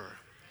forever.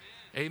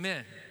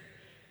 Amen.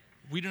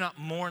 We do not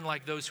mourn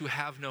like those who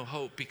have no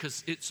hope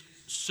because it's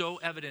so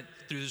evident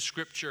through the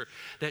scripture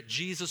that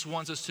Jesus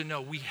wants us to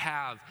know we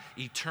have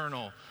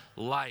eternal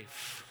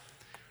life.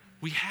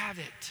 We have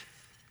it.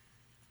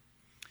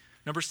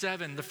 Number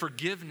 7, the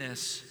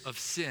forgiveness of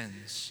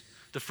sins.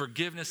 The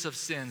forgiveness of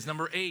sins.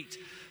 Number 8,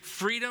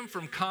 freedom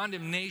from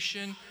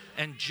condemnation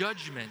and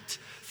judgment.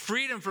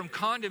 Freedom from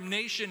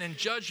condemnation and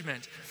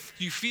judgment.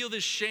 You feel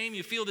this shame,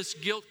 you feel this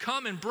guilt,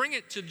 come and bring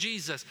it to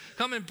Jesus.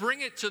 Come and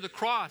bring it to the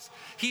cross.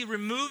 He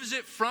removes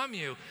it from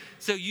you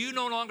so you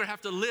no longer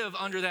have to live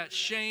under that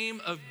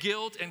shame of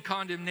guilt and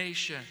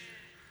condemnation.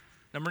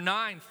 Number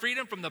 9,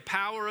 freedom from the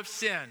power of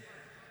sin.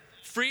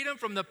 Freedom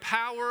from the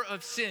power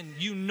of sin.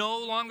 You no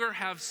longer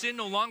have sin,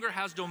 no longer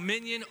has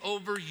dominion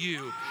over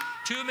you.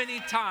 Too many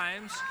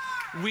times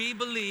we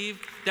believe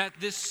that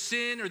this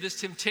sin or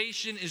this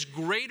temptation is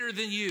greater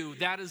than you.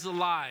 That is a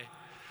lie.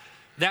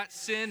 That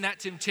sin, that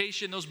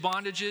temptation, those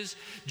bondages,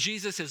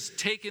 Jesus has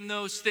taken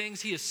those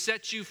things. He has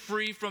set you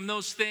free from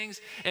those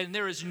things. And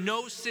there is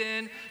no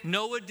sin,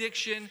 no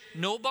addiction,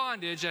 no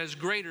bondage that is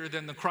greater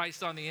than the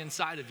Christ on the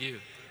inside of you.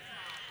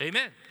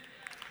 Amen.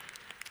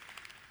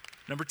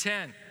 Number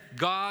 10,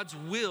 God's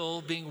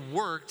will being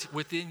worked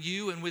within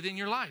you and within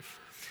your life.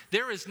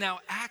 There is now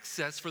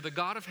access for the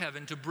God of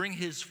heaven to bring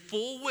his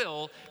full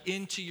will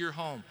into your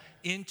home,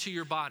 into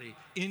your body,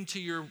 into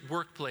your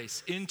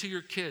workplace, into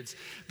your kids.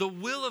 The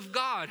will of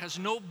God has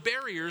no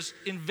barriers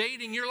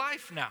invading your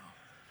life now.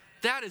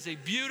 That is a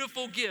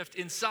beautiful gift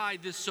inside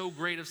this so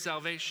great of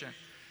salvation.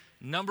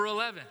 Number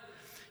 11,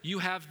 you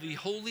have the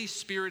Holy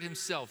Spirit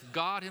himself,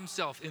 God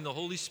himself in the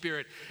Holy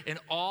Spirit, and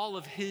all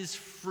of his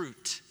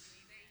fruit,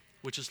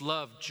 which is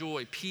love,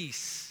 joy,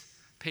 peace,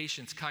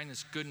 patience,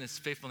 kindness, goodness,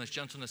 faithfulness,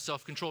 gentleness,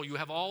 self-control. You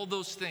have all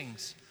those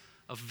things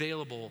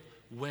available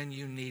when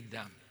you need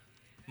them.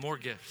 More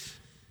gifts.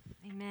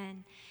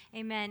 Amen.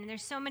 Amen. And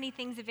there's so many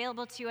things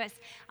available to us.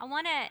 I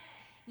want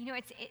to,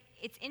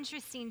 it's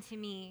interesting to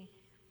me.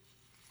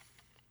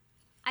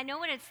 I know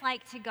what it's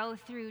like to go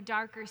through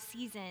darker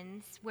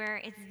seasons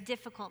where it's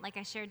difficult, like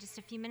I shared just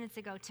a few minutes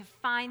ago, to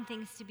find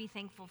things to be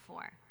thankful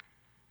for.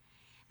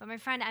 But my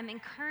friend, I'm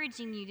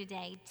encouraging you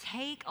today,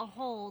 take a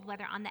hold,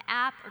 whether on the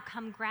app or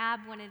come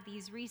grab one of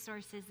these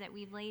resources that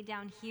we've laid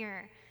down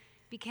here,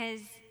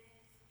 because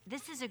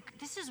this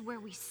is where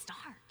we start.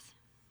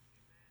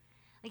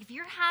 Like if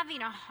you're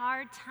having a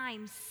hard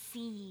time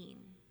seeing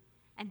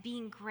and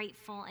being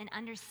grateful and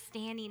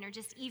understanding or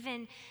just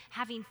even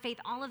having faith,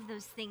 all of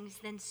those things,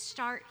 then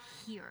start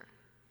here.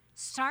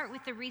 Start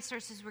with the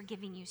resources we're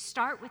giving you.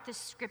 Start with the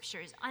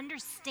scriptures.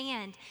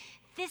 Understand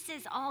this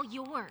is all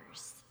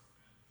yours.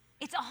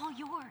 It's all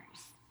yours.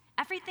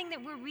 Everything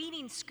that we're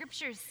reading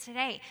scriptures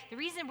today, the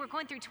reason we're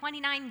going through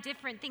 29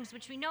 different things,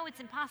 which we know it's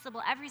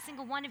impossible, every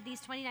single one of these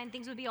 29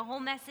 things would be a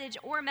whole message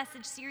or a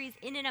message series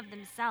in and of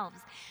themselves.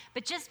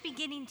 But just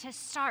beginning to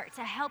start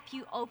to help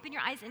you open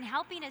your eyes and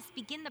helping us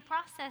begin the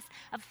process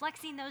of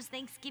flexing those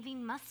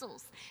Thanksgiving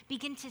muscles.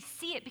 Begin to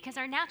see it, because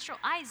our natural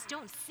eyes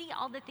don't see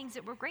all the things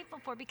that we're grateful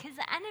for, because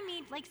the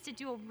enemy likes to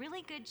do a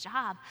really good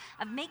job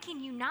of making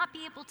you not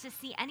be able to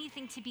see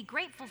anything to be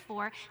grateful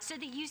for, so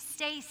that you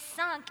stay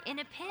sunk in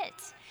a pit.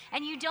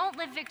 And you don't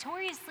live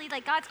victoriously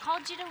like God's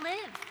called you to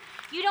live.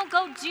 You don't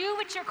go do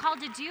what you're called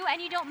to do,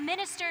 and you don't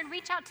minister and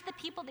reach out to the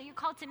people that you're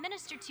called to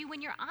minister to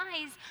when your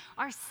eyes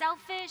are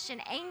selfish and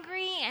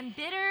angry and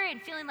bitter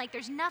and feeling like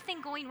there's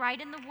nothing going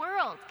right in the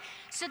world.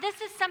 So this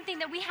is something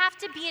that we have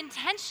to be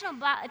intentional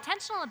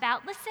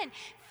about. Listen,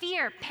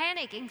 fear,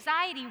 panic,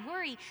 anxiety,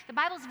 worry. The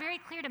Bible's very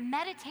clear to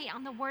meditate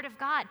on the Word of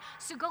God.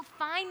 So go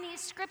find these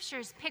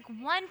scriptures, pick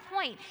one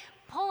point,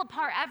 pull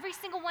apart every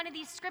single one of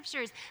these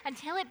scriptures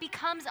until it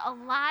becomes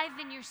alive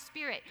in your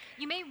spirit.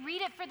 You may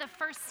read it for the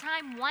first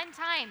time one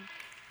time,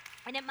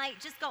 and it might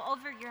just go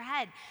over your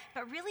head,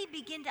 but really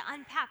begin to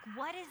unpack,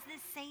 what is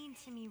this saying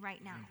to me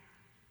right now?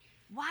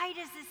 Why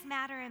does this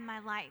matter in my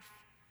life?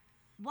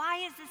 Why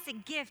is this a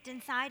gift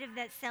inside of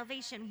that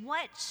salvation?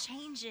 What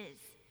changes?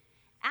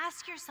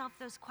 Ask yourself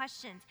those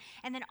questions,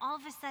 and then all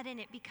of a sudden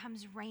it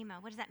becomes rhema.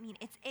 What does that mean?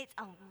 It's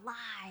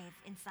alive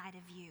inside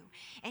of you,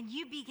 and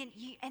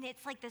and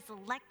it's like this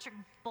electric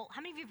bolt. How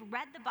many of you have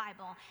read the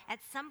Bible? At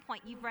some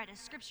point, you've read a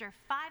scripture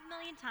 5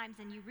 million times,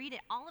 and you read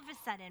it all of a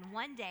sudden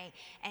one day,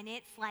 and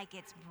it's like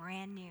it's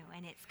brand new,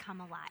 and it's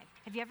come alive.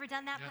 Have you ever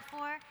done that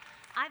before?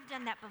 I've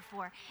done that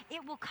before.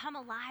 It will come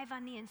alive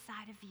on the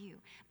inside of you,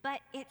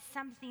 but it's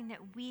something that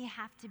we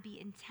have to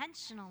be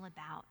intentional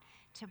about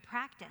to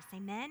practice.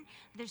 Amen?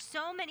 There's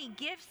so many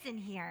gifts in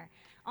here.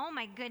 Oh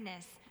my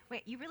goodness.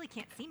 Wait, you really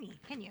can't see me,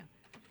 can you?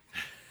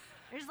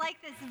 There's like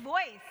this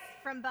voice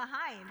from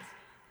behind.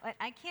 But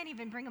I can't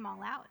even bring them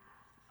all out.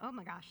 Oh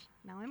my gosh.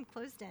 Now I'm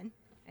closed in.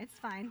 It's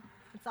fine.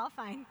 It's all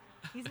fine.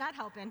 He's not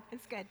helping.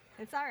 It's good.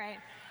 It's all right.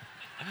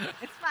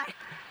 It's fine.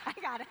 I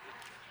got it.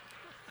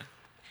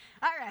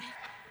 All right.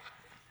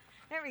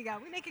 There we go.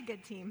 We make a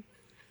good team.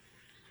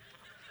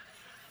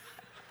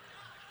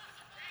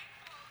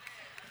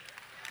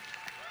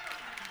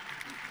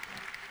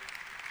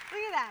 Look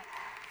at that.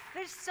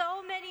 There's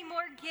so many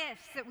more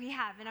gifts that we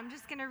have, and I'm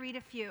just going to read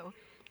a few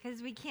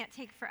because we can't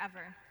take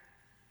forever.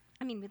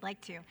 I mean, we'd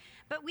like to.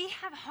 But we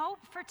have hope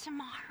for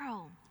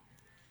tomorrow.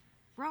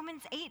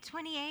 Romans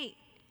 8:28.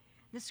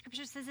 The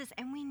scripture says this,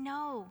 and we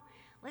know,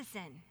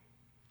 listen,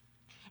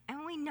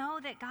 and we know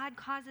that God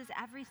causes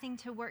everything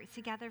to work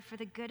together for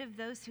the good of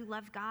those who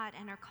love God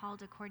and are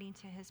called according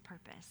to his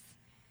purpose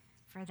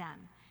for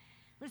them.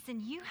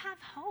 Listen, you have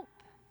hope.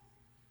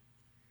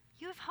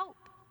 You have hope.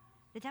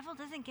 The devil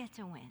doesn't get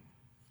to win.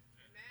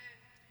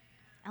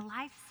 Amen. A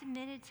life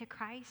submitted to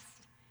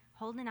Christ,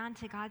 holding on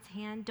to God's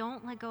hand.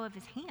 Don't let go of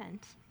his hand.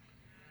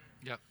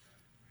 Yep.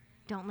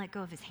 Don't let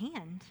go of his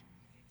hand.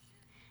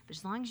 But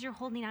as long as you're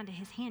holding on to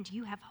his hand,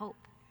 you have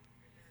hope.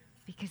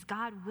 because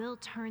God will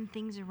turn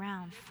things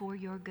around for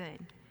your good,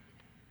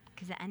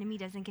 because the enemy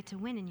doesn't get to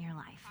win in your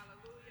life.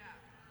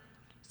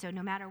 So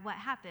no matter what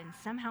happens,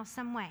 somehow,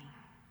 some way,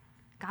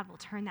 God will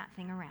turn that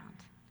thing around.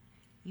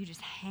 You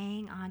just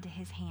hang on to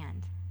his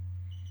hand.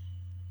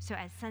 So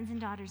as sons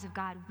and daughters of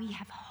God, we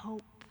have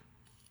hope.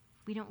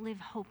 We don't live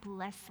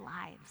hopeless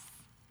lives.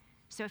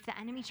 So if the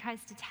enemy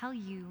tries to tell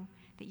you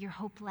that you're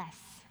hopeless,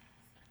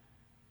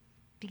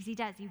 because he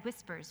does, he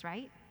whispers,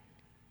 right?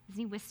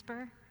 Doesn't he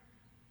whisper?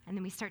 And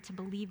then we start to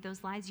believe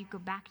those lies. You go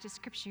back to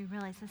Scripture, you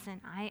realize,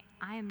 listen, I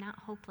am not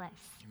hopeless.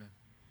 Amen.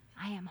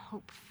 I am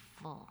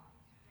hopeful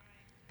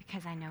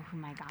because I know who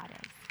my God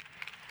is.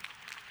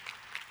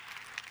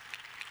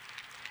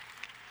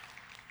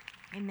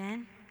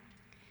 Amen?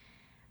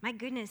 My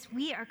goodness,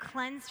 we are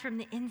cleansed from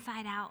the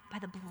inside out by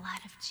the blood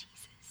of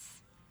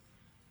Jesus.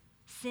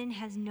 Sin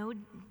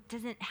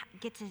doesn't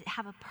get to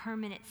have a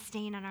permanent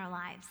stain on our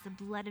lives. The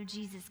blood of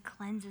Jesus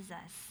cleanses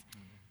us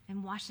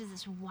and washes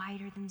us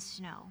whiter than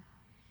snow,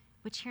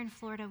 which here in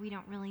Florida, we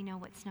don't really know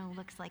what snow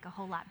looks like a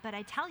whole lot. But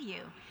I tell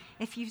you,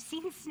 if you've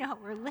seen snow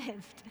or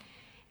lived,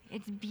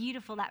 it's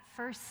beautiful. That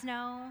first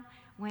snow,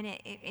 when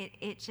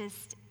it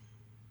just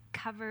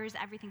covers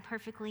everything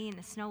perfectly, and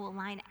the snow will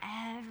line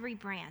every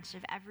branch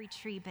of every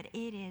tree, but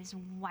it is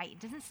white. It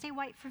doesn't stay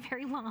white for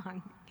very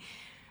long,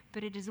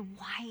 but it is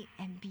white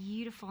and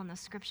beautiful, and those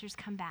scriptures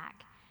come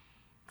back.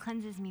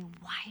 Cleanses me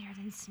whiter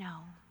than snow.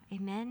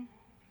 Amen?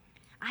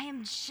 I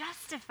am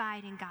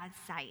justified in God's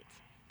sight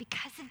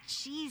because of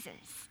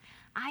Jesus.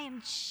 I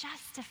am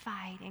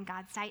justified in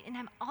God's sight, and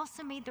I'm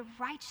also made the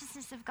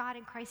righteousness of God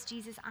in Christ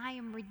Jesus. I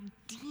am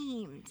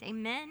redeemed.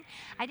 Amen?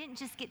 I didn't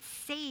just get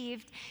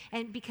saved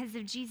and because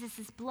of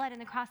Jesus' blood on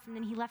the cross, and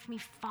then he left me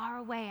far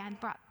away. I'm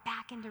brought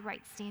back into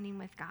right standing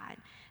with God.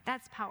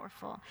 That's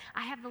powerful.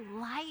 I have the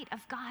light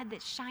of God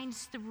that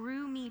shines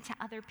through me to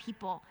other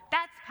people.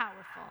 That's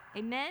powerful.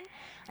 Amen?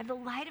 I have the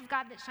light of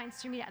God that shines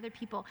through me to other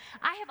people.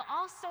 I have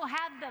also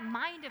had the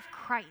mind of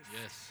Christ.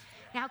 Yes.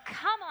 Now,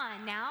 come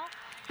on now.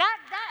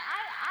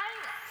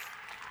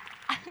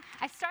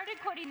 I started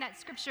quoting that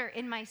scripture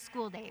in my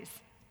school days.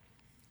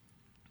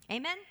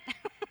 Amen?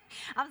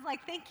 I was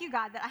like, thank you,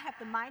 God, that I have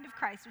the mind of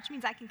Christ, which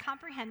means I can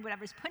comprehend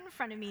whatever's put in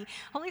front of me.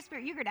 Holy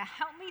Spirit, you're going to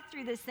help me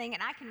through this thing,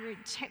 and I can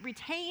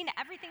retain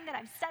everything that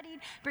I've studied,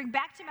 bring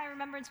back to my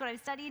remembrance what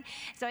I've studied.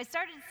 So I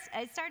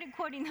started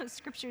quoting those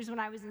scriptures when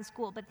I was in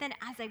school. But then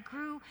as I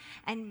grew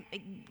and,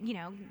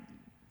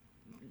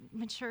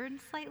 matured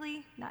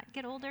slightly, not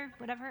get older,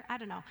 whatever, I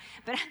don't know.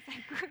 But as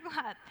I grew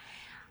up,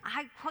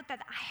 I quote that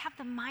I have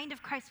the mind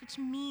of Christ, which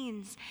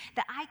means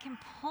that I can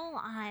pull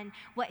on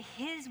what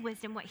his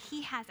wisdom, what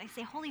he has. I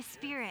say, Holy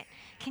Spirit,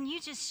 can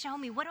you just show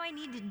me, what do I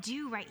need to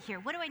do right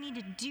here? What do I need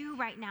to do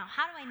right now?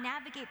 How do I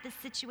navigate this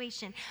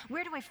situation?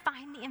 Where do I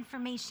find the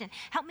information?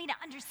 Help me to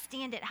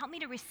understand it. Help me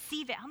to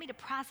receive it. Help me to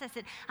process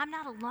it. I'm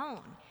not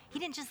alone. He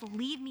didn't just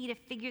leave me to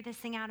figure this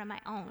thing out on my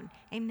own.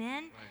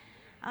 Amen? Right.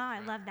 Oh,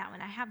 I love that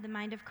one. I have the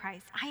mind of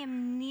Christ. I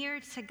am near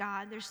to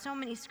God. There's so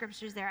many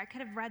scriptures there. I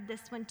could have read this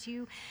one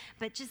too,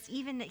 but just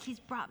even that he's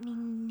brought me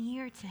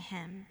near to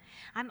him.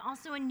 I'm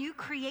also a new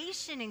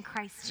creation in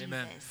Christ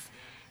Amen. Jesus.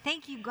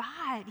 Thank you,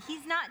 God.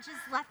 He's not just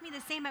left me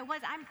the same I was.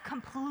 I'm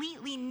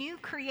completely new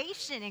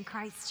creation in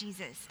Christ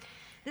Jesus.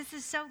 This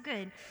is so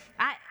good.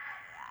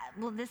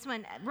 This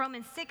one,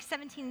 Romans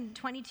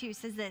 6:17-22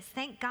 says this,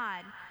 thank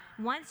God.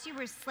 Once you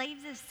were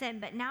slaves of sin,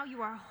 but now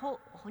you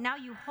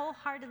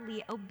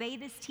wholeheartedly obey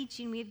this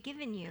teaching we have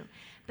given you.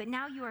 But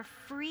now you are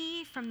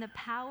free from the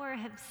power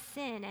of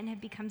sin and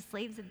have become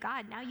slaves of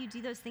God. Now you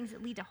do those things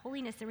that lead to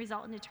holiness and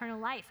result in eternal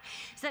life.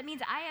 So that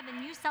means I have a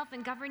new self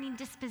and governing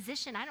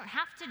disposition. I don't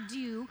have to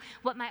do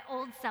what my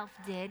old self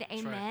did.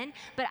 Amen. Right.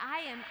 But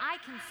I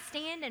can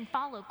stand and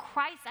follow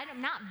Christ.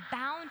 I'm not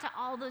bound to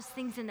all those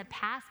things in the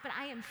past, but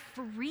I am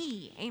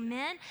free.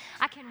 Amen.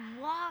 I can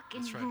walk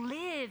and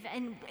live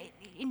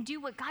and do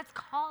what God's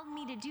called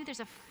me to do. There's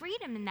a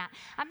freedom in that.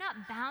 I'm not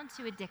bound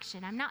to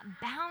addiction. I'm not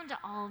bound to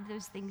all of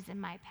those things in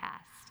my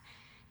past.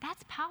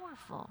 That's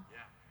powerful.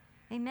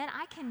 Yeah. Amen.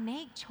 I can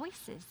make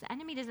choices. The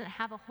enemy doesn't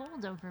have a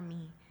hold over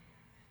me.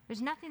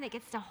 There's nothing that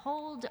gets to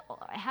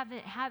have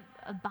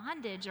a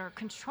bondage or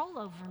control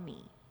over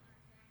me.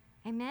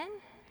 Amen.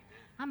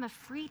 I'm a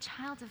free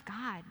child of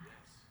God.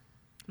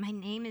 My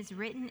name is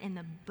written in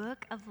the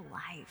book of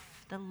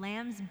life, the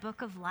Lamb's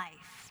book of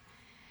life.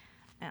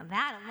 Now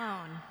that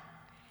alone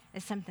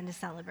is something to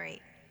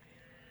celebrate.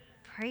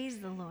 Praise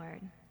the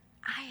Lord.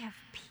 I have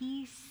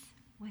peace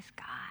with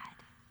God.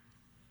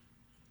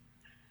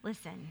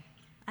 Listen,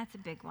 that's a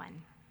big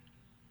one.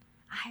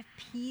 I have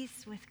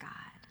peace with God.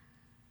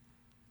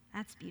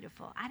 That's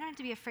beautiful. I don't have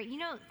to be afraid.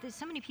 There's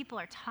so many people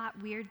are taught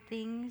weird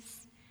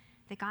things,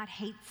 that God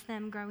hates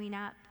them growing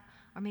up.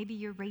 Or maybe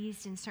you're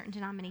raised in certain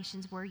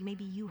denominations where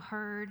maybe you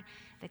heard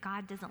that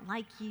God doesn't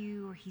like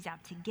you, or he's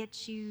out to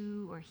get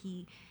you, or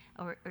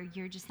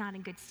you're just not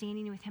in good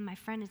standing with him. My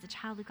friend, as a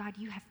child of God,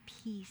 you have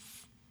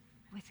peace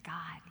with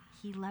God.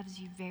 He loves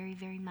you very,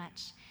 very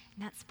much.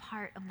 And that's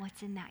part of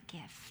what's in that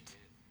gift.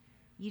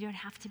 you don't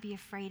have to be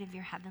afraid of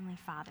your Heavenly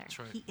Father. That's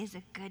right. He is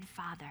a good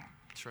Father.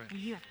 That's right. And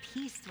you have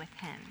peace with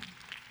Him.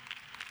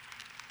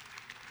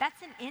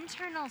 That's an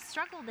internal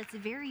struggle that's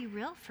very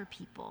real for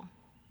people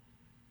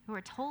who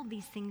are told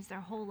these things their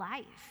whole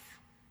life.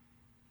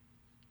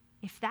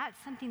 If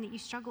that's something that you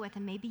struggle with,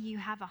 and maybe you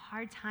have a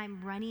hard time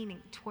running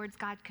towards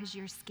God because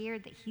you're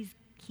scared that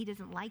He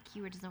doesn't like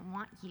you or doesn't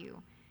want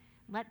you,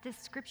 let this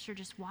scripture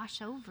just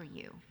wash over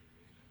you.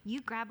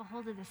 You grab a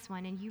hold of this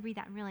one and you read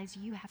that and realize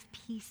you have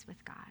peace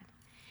with God.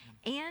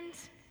 And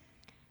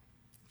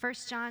 1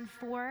 John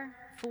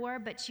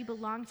 4:4, but you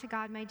belong to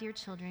God, my dear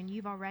children.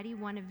 You've already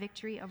won a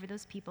victory over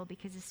those people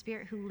because the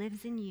Spirit who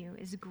lives in you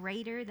is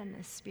greater than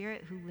the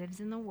spirit who lives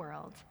in the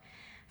world.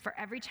 For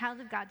every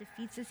child of God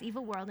defeats this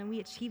evil world, and we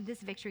achieve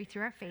this victory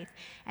through our faith.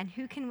 And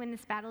who can win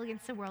this battle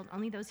against the world?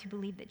 Only those who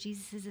believe that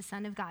Jesus is the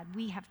Son of God.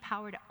 We have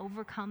power to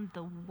overcome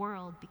the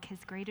world because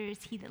greater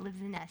is He that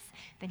lives in us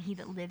than he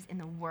that lives in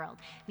the world.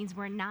 It means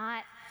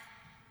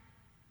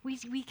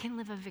we can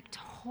live a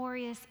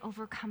victorious,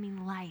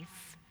 overcoming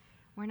life.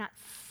 We're not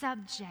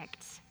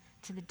subject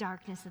to the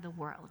darkness of the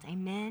world.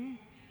 Amen?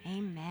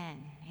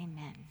 Amen.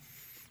 Amen.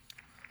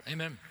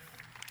 Amen.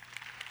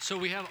 So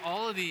we have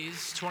all of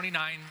these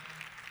 29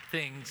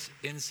 things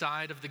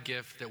inside of the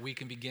gift that we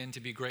can begin to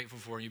be grateful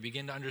for. You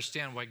begin to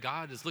understand why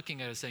God is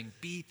looking at us saying,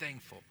 be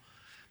thankful.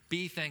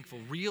 Be thankful.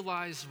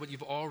 Realize what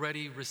you've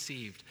already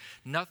received.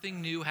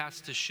 Nothing new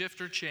has to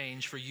shift or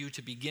change for you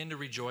to begin to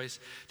rejoice,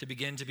 to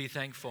begin to be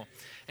thankful.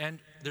 And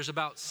there's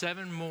about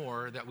 7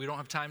 more that we don't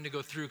have time to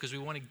go through because we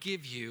want to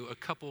give you a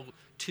couple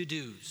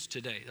to-dos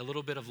today, a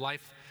little bit of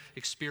life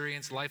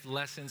experience, life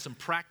lessons, some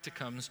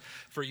practicums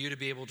for you to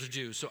be able to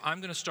do. So I'm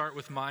going to start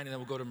with mine, and then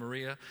we'll go to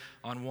Maria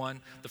on one.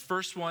 The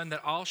first one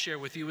that I'll share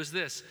with you is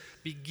this.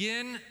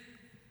 Begin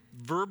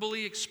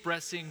verbally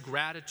expressing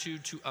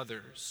gratitude to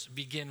others.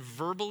 Begin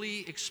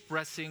verbally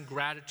expressing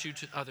gratitude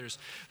to others.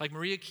 Like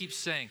Maria keeps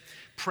saying,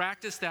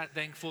 practice that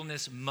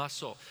thankfulness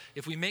muscle.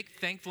 If we make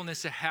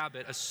thankfulness a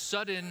habit, a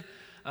sudden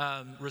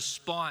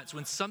response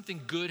when something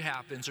good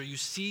happens or you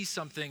see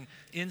something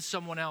in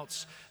someone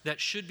else that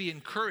should be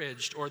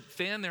encouraged or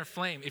fan their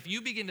flame, if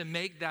you begin to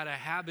make that a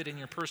habit in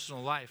your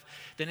personal life,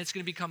 then it's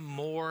going to become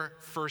more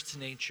first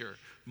nature,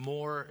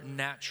 more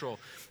natural.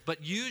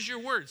 But use your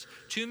words.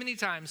 Too many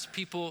times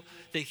people,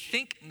 they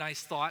think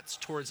nice thoughts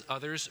towards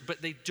others,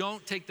 but they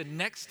don't take the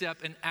next step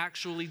and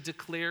actually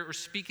declare or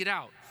speak it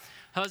out.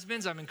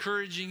 Husbands, I'm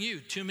encouraging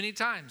you. Too many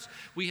times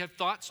we have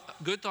thoughts,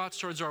 good thoughts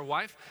towards our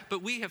wife,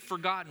 but we have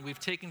forgotten,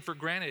 we've taken for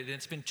granted, and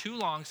it's been too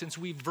long since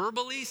we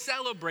verbally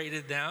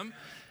celebrated them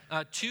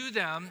to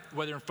them,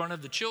 whether in front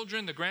of the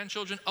children, the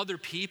grandchildren, other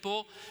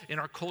people. In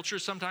our culture,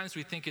 sometimes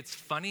we think it's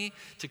funny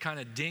to kind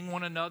of ding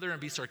one another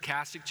and be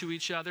sarcastic to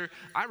each other.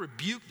 I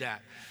rebuke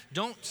that.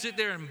 Don't sit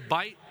there and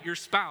bite your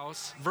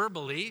spouse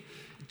verbally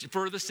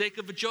for the sake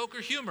of a joke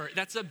or humor.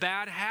 That's a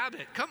bad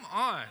habit. Come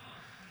on.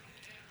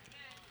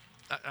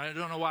 I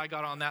don't know why I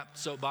got on that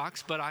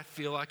soapbox, but I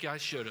feel like I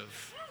should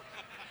have.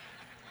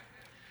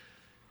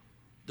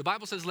 The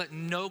Bible says, let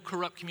no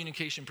corrupt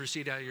communication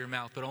proceed out of your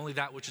mouth, but only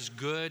that which is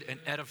good and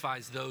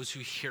edifies those who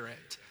hear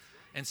it.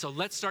 And so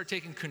let's start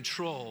taking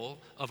control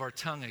of our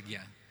tongue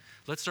again.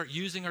 Let's start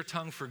using our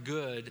tongue for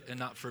good and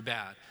not for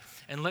bad.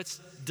 And let's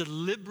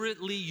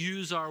deliberately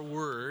use our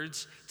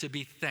words to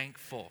be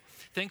thankful.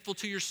 Thankful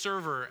to your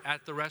server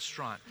at the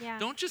restaurant. Yeah.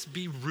 Don't just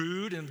be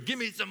rude and give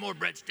me some more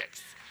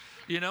breadsticks,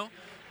 you know?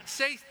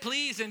 Say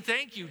please and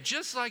thank you,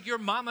 just like your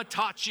mama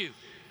taught you.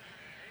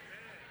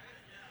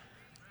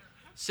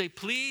 Say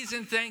please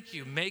and thank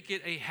you. Make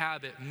it a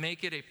habit.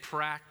 Make it a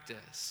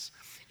practice.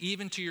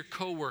 Even to your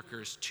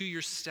coworkers, to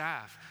your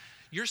staff.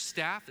 Your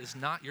staff is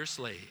not your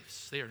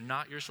slaves. They are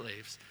not your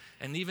slaves.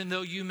 And even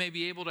though you may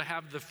be able to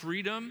have the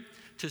freedom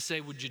to say,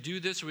 would you do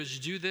this or would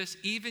you do this?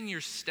 Even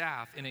your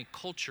staff in a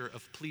culture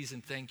of please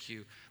and thank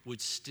you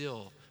would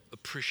still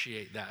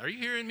appreciate that. Are you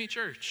hearing me,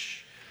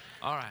 church?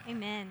 All right.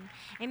 Amen.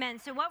 Amen.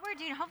 So what we're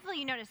doing, hopefully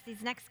you notice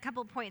these next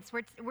couple points,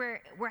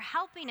 we're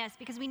helping us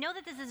because we know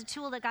that this is a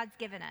tool that God's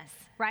given us,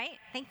 right?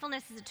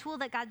 Thankfulness is a tool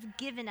that God's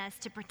given us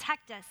to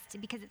protect us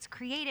because it's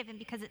creative and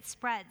because it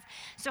spreads.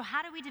 So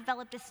how do we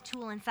develop this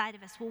tool inside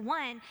of us? Well,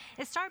 one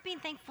is start being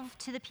thankful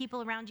to the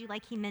people around you,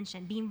 like he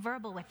mentioned, being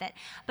verbal with it.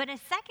 But a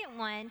second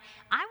one,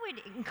 I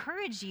would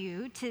encourage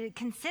you to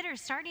consider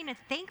starting a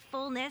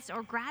thankfulness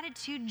or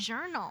gratitude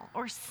journal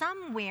or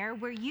somewhere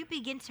where you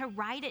begin to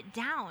write it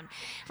down.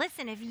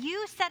 Listen, if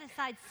you set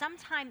aside some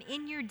time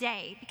in your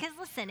day, because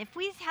listen, if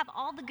we have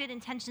all the good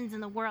intentions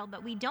in the world,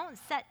 but we don't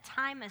set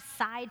time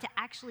aside to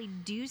actually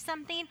do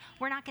something,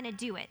 we're not going to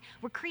do it.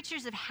 We're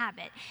creatures of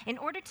habit. In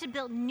order to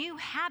build new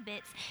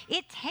habits,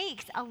 it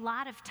takes a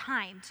lot of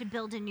time to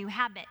build a new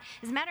habit.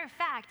 As a matter of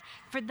fact,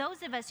 for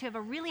those of us who have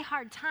a really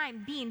hard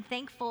time being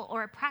thankful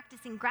or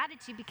practicing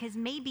gratitude because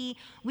maybe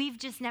we've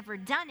just never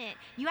done it,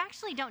 you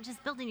actually don't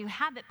just build a new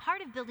habit. Part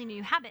of building a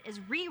new habit is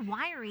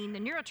rewiring the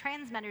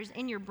neurotransmitters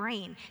in your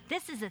brain.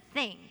 This is a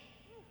thing,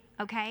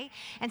 okay?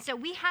 And so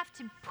we have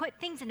to put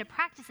things into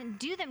practice and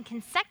do them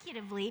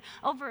consecutively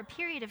over a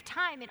period of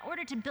time in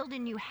order to build a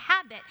new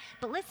habit.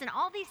 But listen,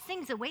 all these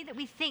things, the way that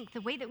we think,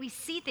 the way that we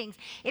see things,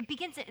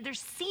 there's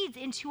seeds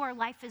into our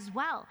life as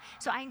well.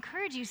 So I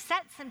encourage you,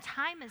 set some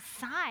time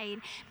aside,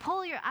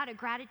 pull out a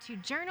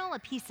gratitude journal, a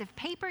piece of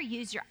paper,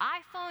 use your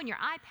iPhone, your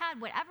iPad,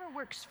 whatever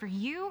works for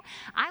you.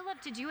 I love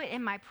to do it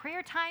in my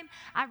prayer time.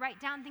 I write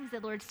down things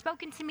that the Lord's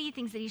spoken to me,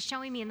 things that he's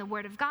showing me in the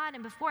Word of God.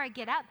 And before I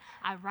get up,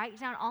 I write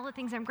down all the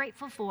things I'm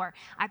grateful for.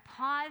 I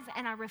pause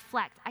and I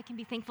reflect. I can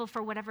be thankful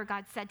for whatever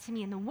God said to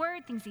me in the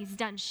Word, things he's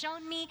done,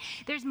 shown me.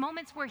 There's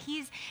moments where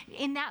he's,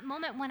 in that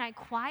moment when I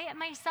quiet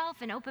myself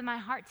and open my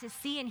heart to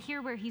see and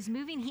hear where he's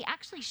moving, he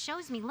actually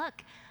shows me,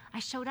 look, I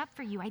showed up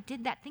for you. I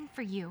did that thing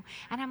for you.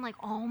 And I'm like,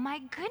 oh my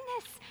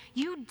goodness,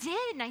 you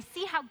did. And I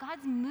see how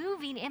God's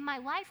moving in my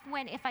life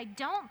when if I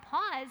don't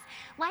pause,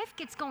 life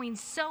gets going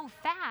so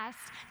fast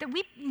that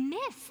we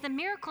miss the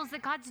miracles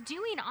that God's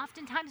doing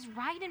oftentimes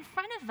right in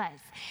front of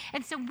us.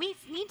 And so we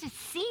need to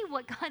see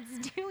what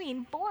God's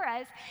doing for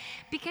us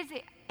because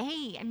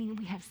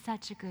we have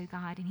such a good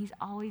God and he's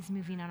always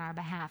moving on our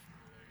behalf.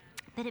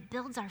 But it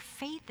builds our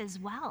faith as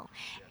well.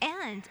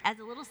 And as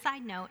a little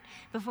side note,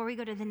 before we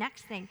go to the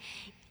next thing,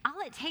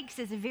 all it takes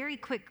is a very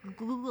quick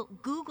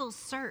Google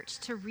search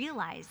to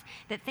realize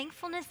that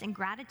thankfulness and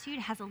gratitude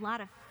has a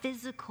lot of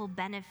physical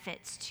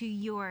benefits to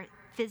your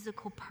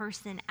physical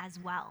person as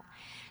well.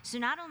 So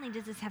not only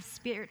does this have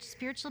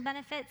spiritual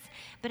benefits,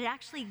 but it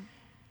actually,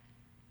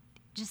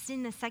 just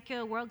in the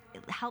secular world,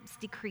 it helps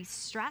decrease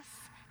stress,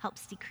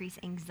 helps decrease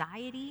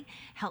anxiety,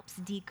 helps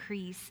your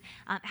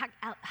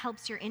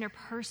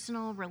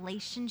interpersonal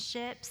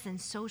relationships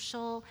and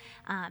social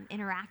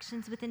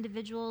interactions with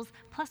individuals,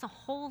 plus a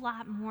whole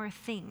lot more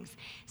things.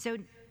 So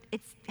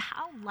it's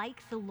how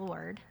like the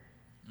Lord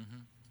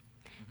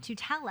to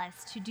tell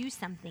us to do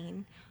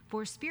something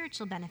for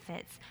spiritual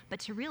benefits, but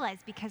to realize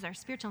because our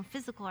spiritual and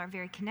physical are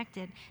very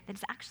connected, that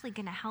it's actually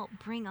going to help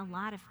bring a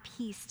lot of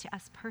peace to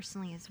us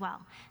personally as well.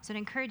 So I'd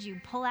encourage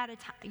you, pull out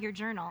your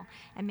journal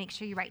and make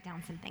sure you write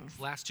down some things.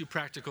 Last two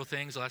practical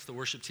things. I'll ask the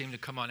worship team to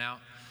come on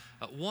out.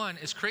 One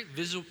is create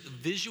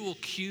visual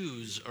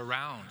cues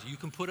around. You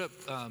can put up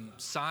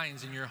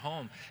signs in your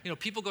home.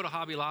 People go to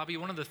Hobby Lobby.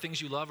 One of the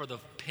things you love are the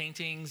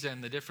paintings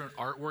and the different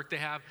artwork they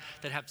have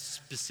that have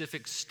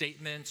specific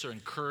statements or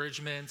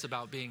encouragements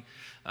about being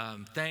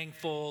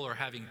thankful or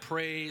having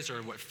praise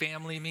or what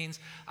family means.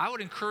 I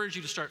would encourage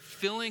you to start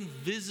filling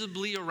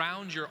visibly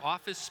around your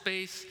office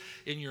space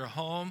in your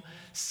home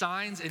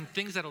signs and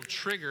things that'll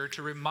trigger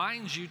to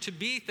remind you to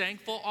be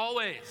thankful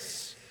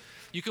always.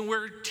 You can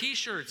wear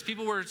t-shirts.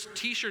 People wear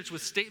t-shirts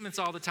with statements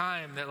all the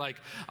time that like,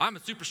 I'm a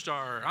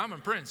superstar, I'm a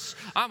prince,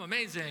 I'm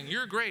amazing,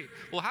 you're great.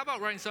 Well, how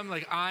about writing something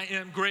like, I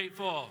am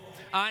grateful,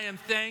 I am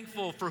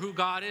thankful for who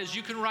God is.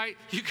 You can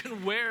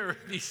wear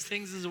these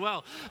things as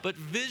well. But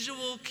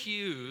visual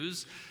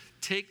cues,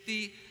 take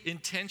the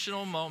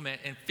intentional moment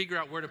and figure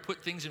out where to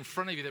put things in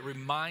front of you that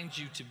remind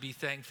you to be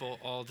thankful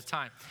all the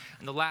time.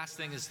 And the last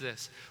thing is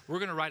this. We're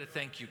going to write a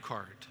thank you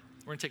card.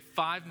 We're going to take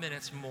 5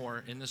 minutes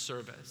more in the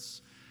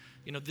service.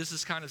 This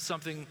is kind of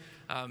something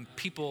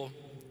people,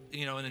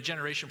 in a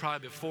generation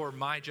probably before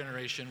my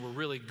generation were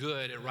really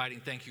good at writing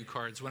thank you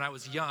cards. When I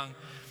was young,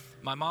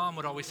 my mom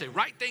would always say,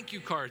 write thank you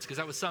cards, because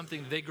that was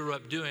something they grew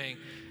up doing.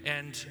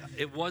 And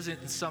it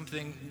wasn't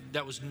something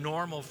that was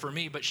normal for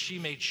me, but she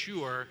made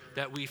sure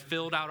that we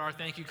filled out our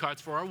thank you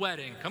cards for our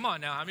wedding. Come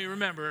on now,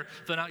 remember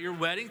filling out your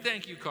wedding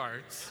thank you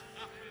cards.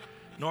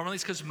 Normally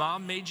it's because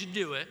mom made you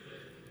do it.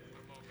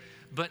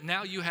 But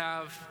now you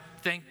have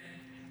thank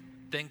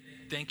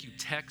you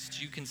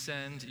texts you can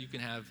send. You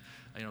can have,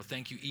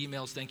 thank you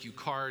emails, thank you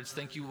cards,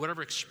 thank you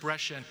whatever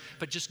expression.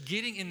 But just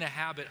getting in the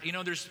habit.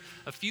 There's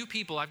a few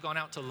people I've gone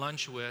out to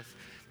lunch with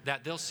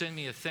that they'll send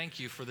me a thank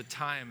you for the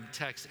time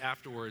text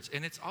afterwards.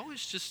 And it's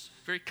always just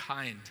very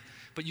kind.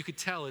 But you could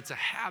tell it's a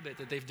habit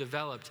that they've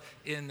developed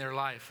in their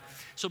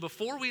life. So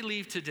before we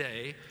leave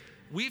today,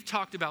 we've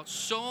talked about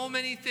so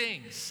many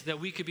things that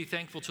we could be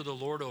thankful to the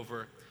Lord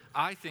over.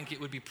 I think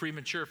it would be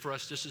premature for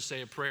us just to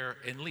say a prayer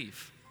and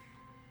leave.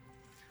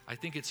 I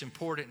think it's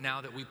important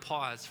now that we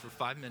pause for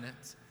 5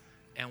 minutes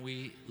and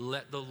we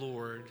let the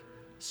Lord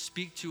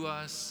speak to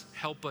us,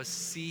 help us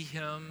see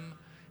him,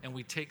 and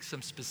we take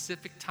some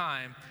specific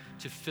time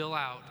to fill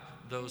out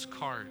those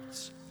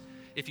cards.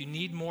 If you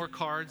need more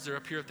cards, they're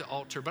up here at the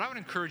altar. But I would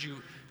encourage you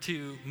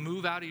to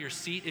move out of your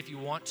seat if you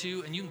want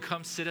to, and you can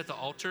come sit at the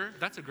altar.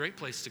 That's a great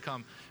place to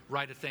come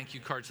write a thank you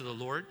card to the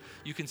Lord.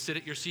 You can sit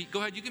at your seat. Go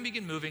ahead, you can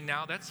begin moving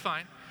now. That's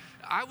fine.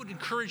 I would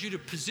encourage you to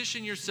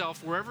position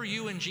yourself wherever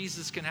you and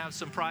Jesus can have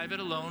some private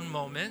alone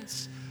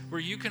moments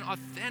where you can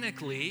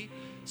authentically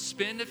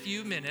spend a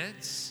few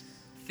minutes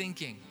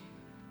thinking,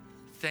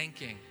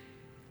 thanking,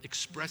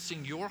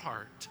 expressing your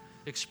heart,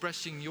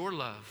 expressing your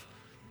love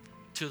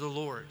to the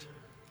Lord.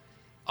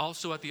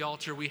 Also at the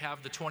altar, we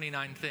have the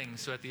 29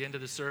 things. So at the end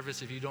of the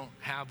service, if you don't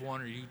have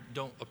one or you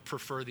don't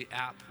prefer the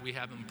app, we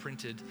have them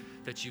printed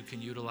that you can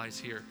utilize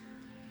here.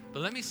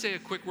 But let me say a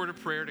quick word of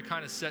prayer to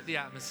kind of set the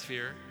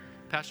atmosphere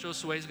Pastor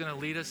Josue is going to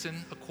lead us in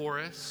a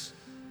chorus,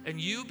 and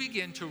you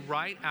begin to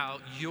write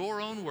out your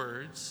own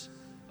words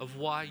of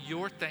why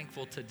you're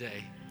thankful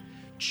today.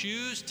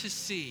 Choose to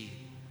see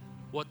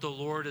what the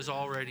Lord has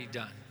already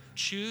done.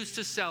 Choose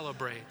to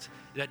celebrate.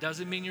 That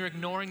doesn't mean you're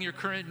ignoring your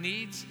current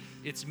needs.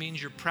 It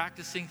means you're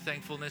practicing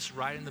thankfulness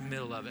right in the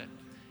middle of it.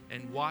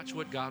 And watch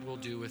what God will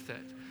do with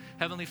it.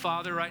 Heavenly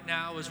Father, right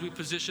now, as we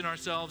position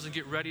ourselves and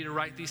get ready to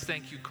write these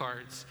thank you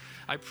cards,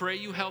 I pray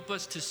you help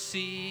us to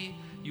see,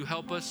 you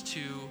help us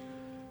to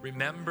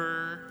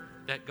remember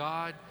that,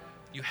 God,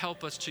 you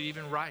help us to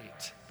even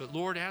write. But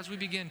Lord, as we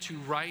begin to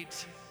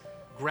write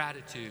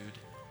gratitude,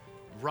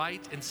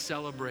 write and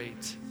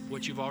celebrate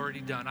what you've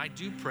already done, I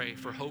do pray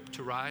for hope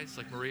to rise,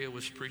 like Maria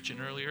was preaching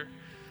earlier,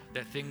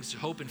 that things,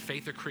 hope and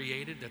faith are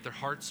created, that their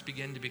hearts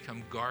begin to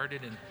become guarded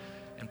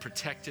and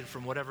protected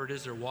from whatever it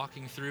is they're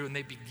walking through, and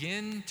they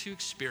begin to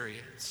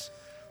experience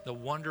the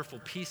wonderful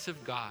peace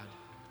of God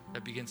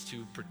that begins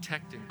to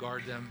protect and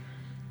guard them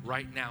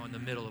right now in the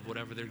middle of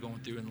whatever they're going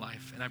through in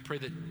life. And I pray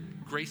that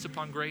grace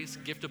upon grace,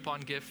 gift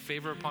upon gift,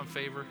 favor upon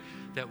favor,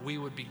 that we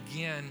would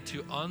begin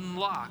to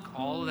unlock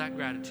all of that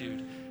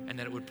gratitude and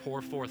that it would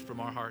pour forth from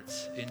our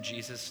hearts in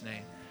Jesus'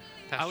 name.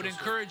 I would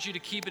encourage you to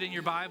keep it in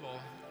your Bible.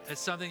 It's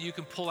something you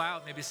can pull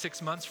out maybe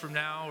 6 months from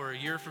now or a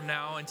year from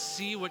now and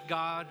see what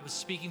God was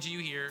speaking to you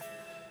here,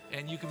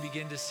 and you can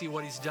begin to see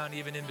what he's done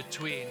even in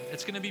between.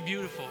 It's going to be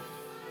beautiful.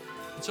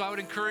 And so I would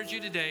encourage you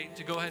today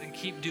to go ahead and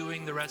keep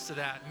doing the rest of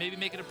that. Maybe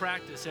make it a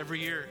practice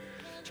every year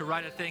to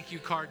write a thank you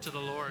card to the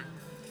Lord.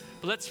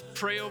 But let's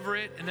pray over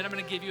it, and then I'm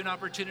going to give you an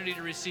opportunity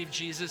to receive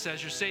Jesus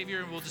as your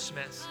Savior, and we'll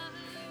dismiss.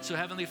 So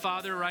Heavenly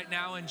Father, right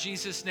now in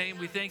Jesus' name,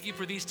 we thank you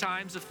for these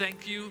times of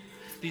thank you,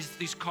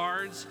 these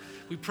cards.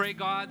 We pray,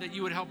 God, that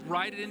you would help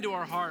write it into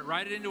our heart,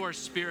 write it into our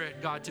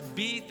spirit, God, to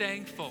be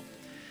thankful.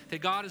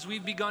 That God, as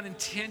we've begun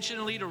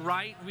intentionally to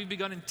write, we've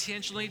begun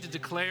intentionally to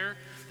declare,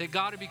 that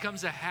God, it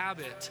becomes a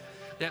habit.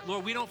 That,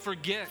 Lord, we don't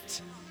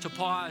forget to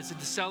pause and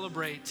to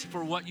celebrate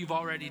for what you've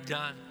already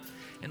done.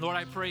 And Lord,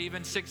 I pray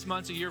even 6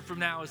 months, a year from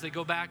now, as they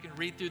go back and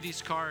read through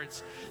these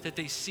cards, that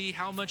they see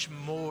how much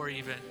more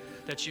even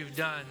that you've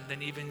done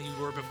than even you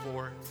were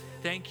before.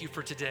 Thank you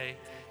for today.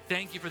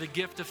 Thank you for the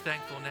gift of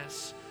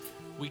thankfulness.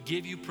 We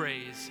give you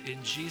praise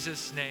in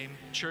Jesus' name.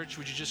 Church,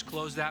 would you just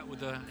close that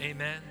with a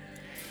amen?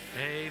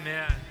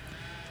 Amen.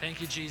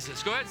 Thank you,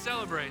 Jesus. Go ahead and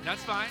celebrate.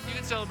 That's fine. You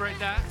can celebrate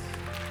that.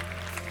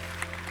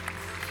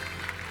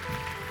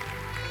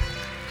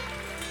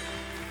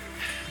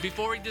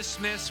 Before we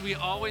dismiss, we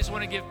always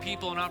want to give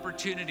people an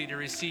opportunity to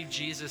receive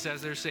Jesus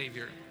as their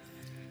Savior.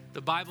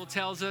 The Bible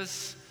tells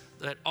us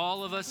that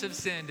all of us have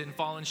sinned and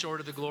fallen short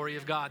of the glory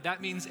of God. That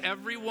means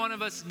every one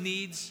of us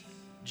needs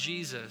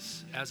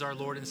Jesus as our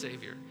Lord and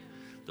Savior.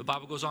 The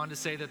Bible goes on to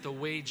say that the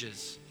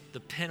wages, the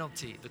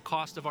penalty, the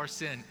cost of our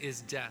sin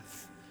is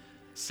death,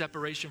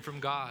 separation from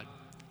God,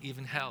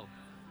 even hell.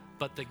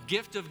 But the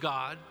gift of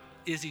God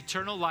is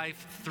eternal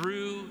life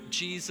through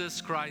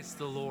Jesus Christ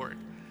the Lord.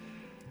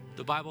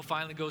 The Bible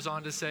finally goes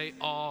on to say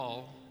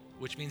all,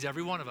 which means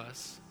every one of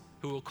us,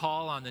 who will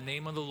call on the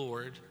name of the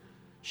Lord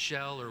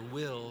shall or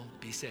will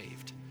be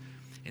saved.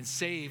 And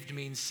saved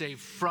means saved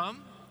from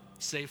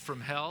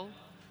hell,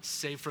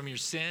 saved from your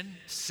sin,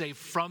 saved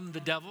from the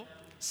devil,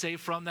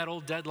 saved from that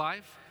old dead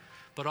life,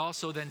 but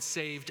also then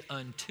saved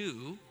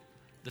unto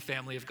the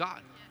family of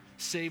God,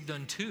 saved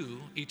unto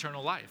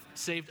eternal life,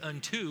 saved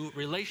unto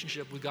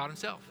relationship with God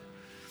himself.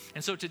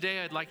 And so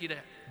today I'd like you to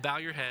bow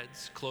your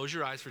heads, close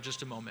your eyes for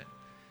just a moment,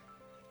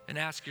 and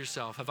ask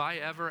yourself, have I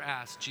ever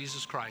asked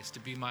Jesus Christ to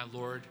be my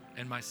Lord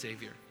and my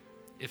Savior?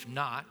 If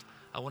not,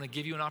 I want to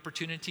give you an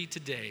opportunity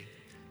today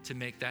to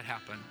make that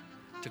happen,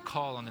 to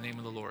call on the name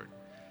of the Lord.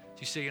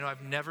 You say,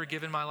 I've never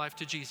given my life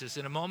to Jesus.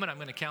 In a moment, I'm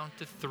going to count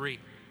to 3.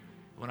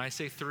 When I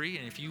say 3,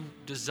 and if you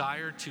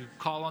desire to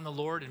call on the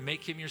Lord and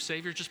make him your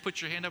Savior, just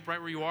put your hand up right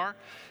where you are,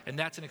 and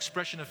that's an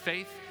expression of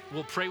faith.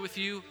 We'll pray with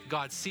you.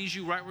 God sees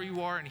you right where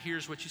you are, and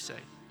here's what you say.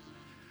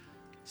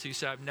 So you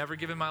say, I've never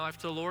given my life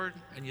to the Lord,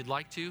 and you'd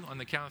like to. On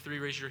the count of 3,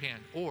 raise your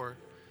hand. Or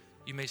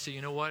you may say,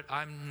 you know what?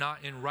 I'm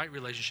not in right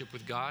relationship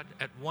with God.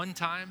 At one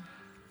time,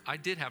 I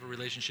did have a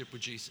relationship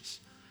with Jesus.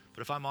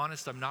 But if I'm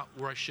honest, I'm not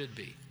where I should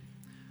be.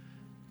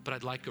 But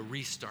I'd like a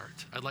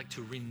restart. I'd like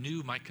to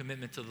renew my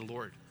commitment to the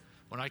Lord.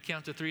 When I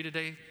count to 3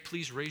 today,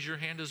 please raise your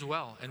hand as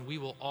well, and we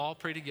will all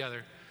pray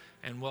together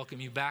and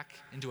welcome you back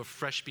into a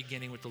fresh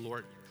beginning with the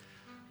Lord.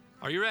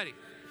 Are you ready?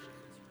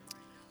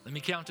 Let me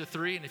count to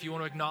 3, and if you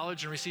want to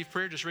acknowledge and receive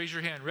prayer, just raise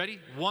your hand. Ready?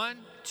 1,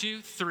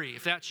 2, 3.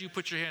 If that's you,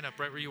 put your hand up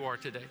right where you are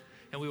today,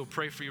 and we will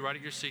pray for you right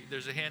at your seat.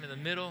 There's a hand in the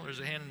middle. There's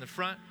a hand in the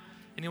front.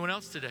 Anyone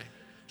else today?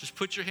 Just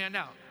put your hand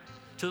out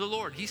to the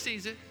Lord. He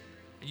sees it.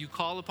 And you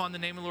call upon the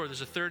name of the Lord. There's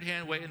a third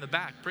hand way in the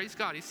back. Praise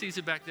God. He sees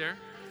it back there.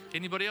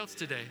 Anybody else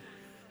today?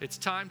 It's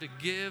time to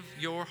give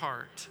your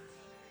heart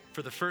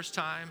for the first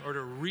time, or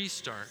to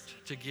restart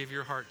to give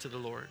your heart to the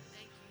Lord.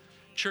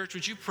 Church,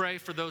 would you pray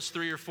for those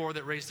 3 or 4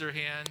 that raised their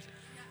hand?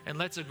 And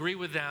let's agree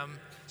with them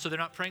so they're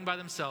not praying by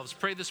themselves.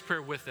 Pray this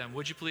prayer with them,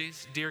 would you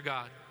please? Dear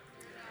God,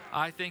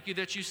 I thank you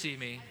that you see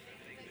me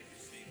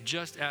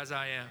just as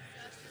I am.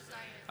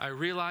 I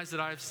realize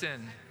that I have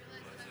sinned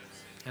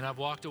and I've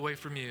walked away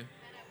from you.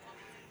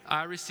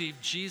 I receive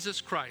Jesus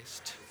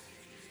Christ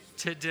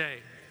today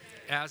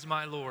as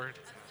my Lord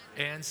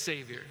and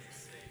Savior.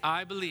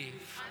 I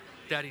believe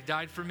that he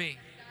died for me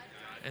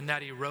and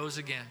that he rose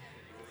again.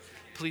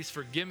 Please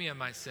forgive me of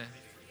my sin.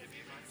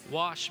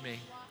 Wash me,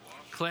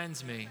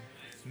 cleanse me,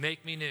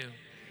 make me new.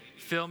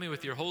 Fill me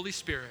with your Holy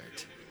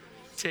Spirit.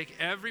 Take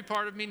every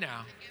part of me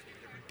now.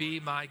 Be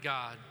my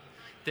God.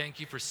 Thank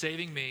you for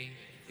saving me.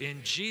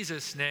 In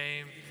Jesus'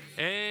 name,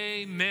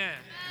 amen.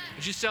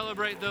 Would you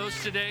celebrate those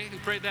today who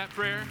prayed that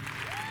prayer?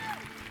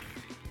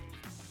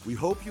 We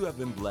hope you have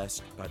been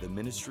blessed by the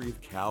ministry of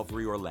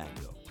Calvary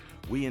Orlando.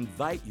 We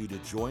invite you to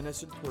join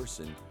us in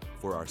person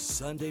for our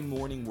Sunday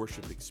morning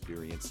worship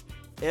experience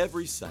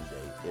every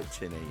Sunday at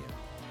 10 a.m.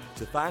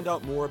 To find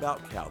out more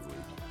about Calvary,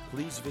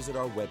 please visit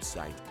our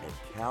website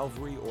at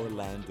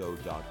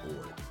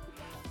calvaryorlando.org.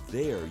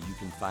 There you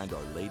can find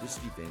our latest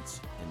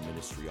events and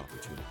ministry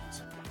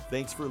opportunities.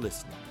 Thanks for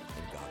listening,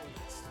 and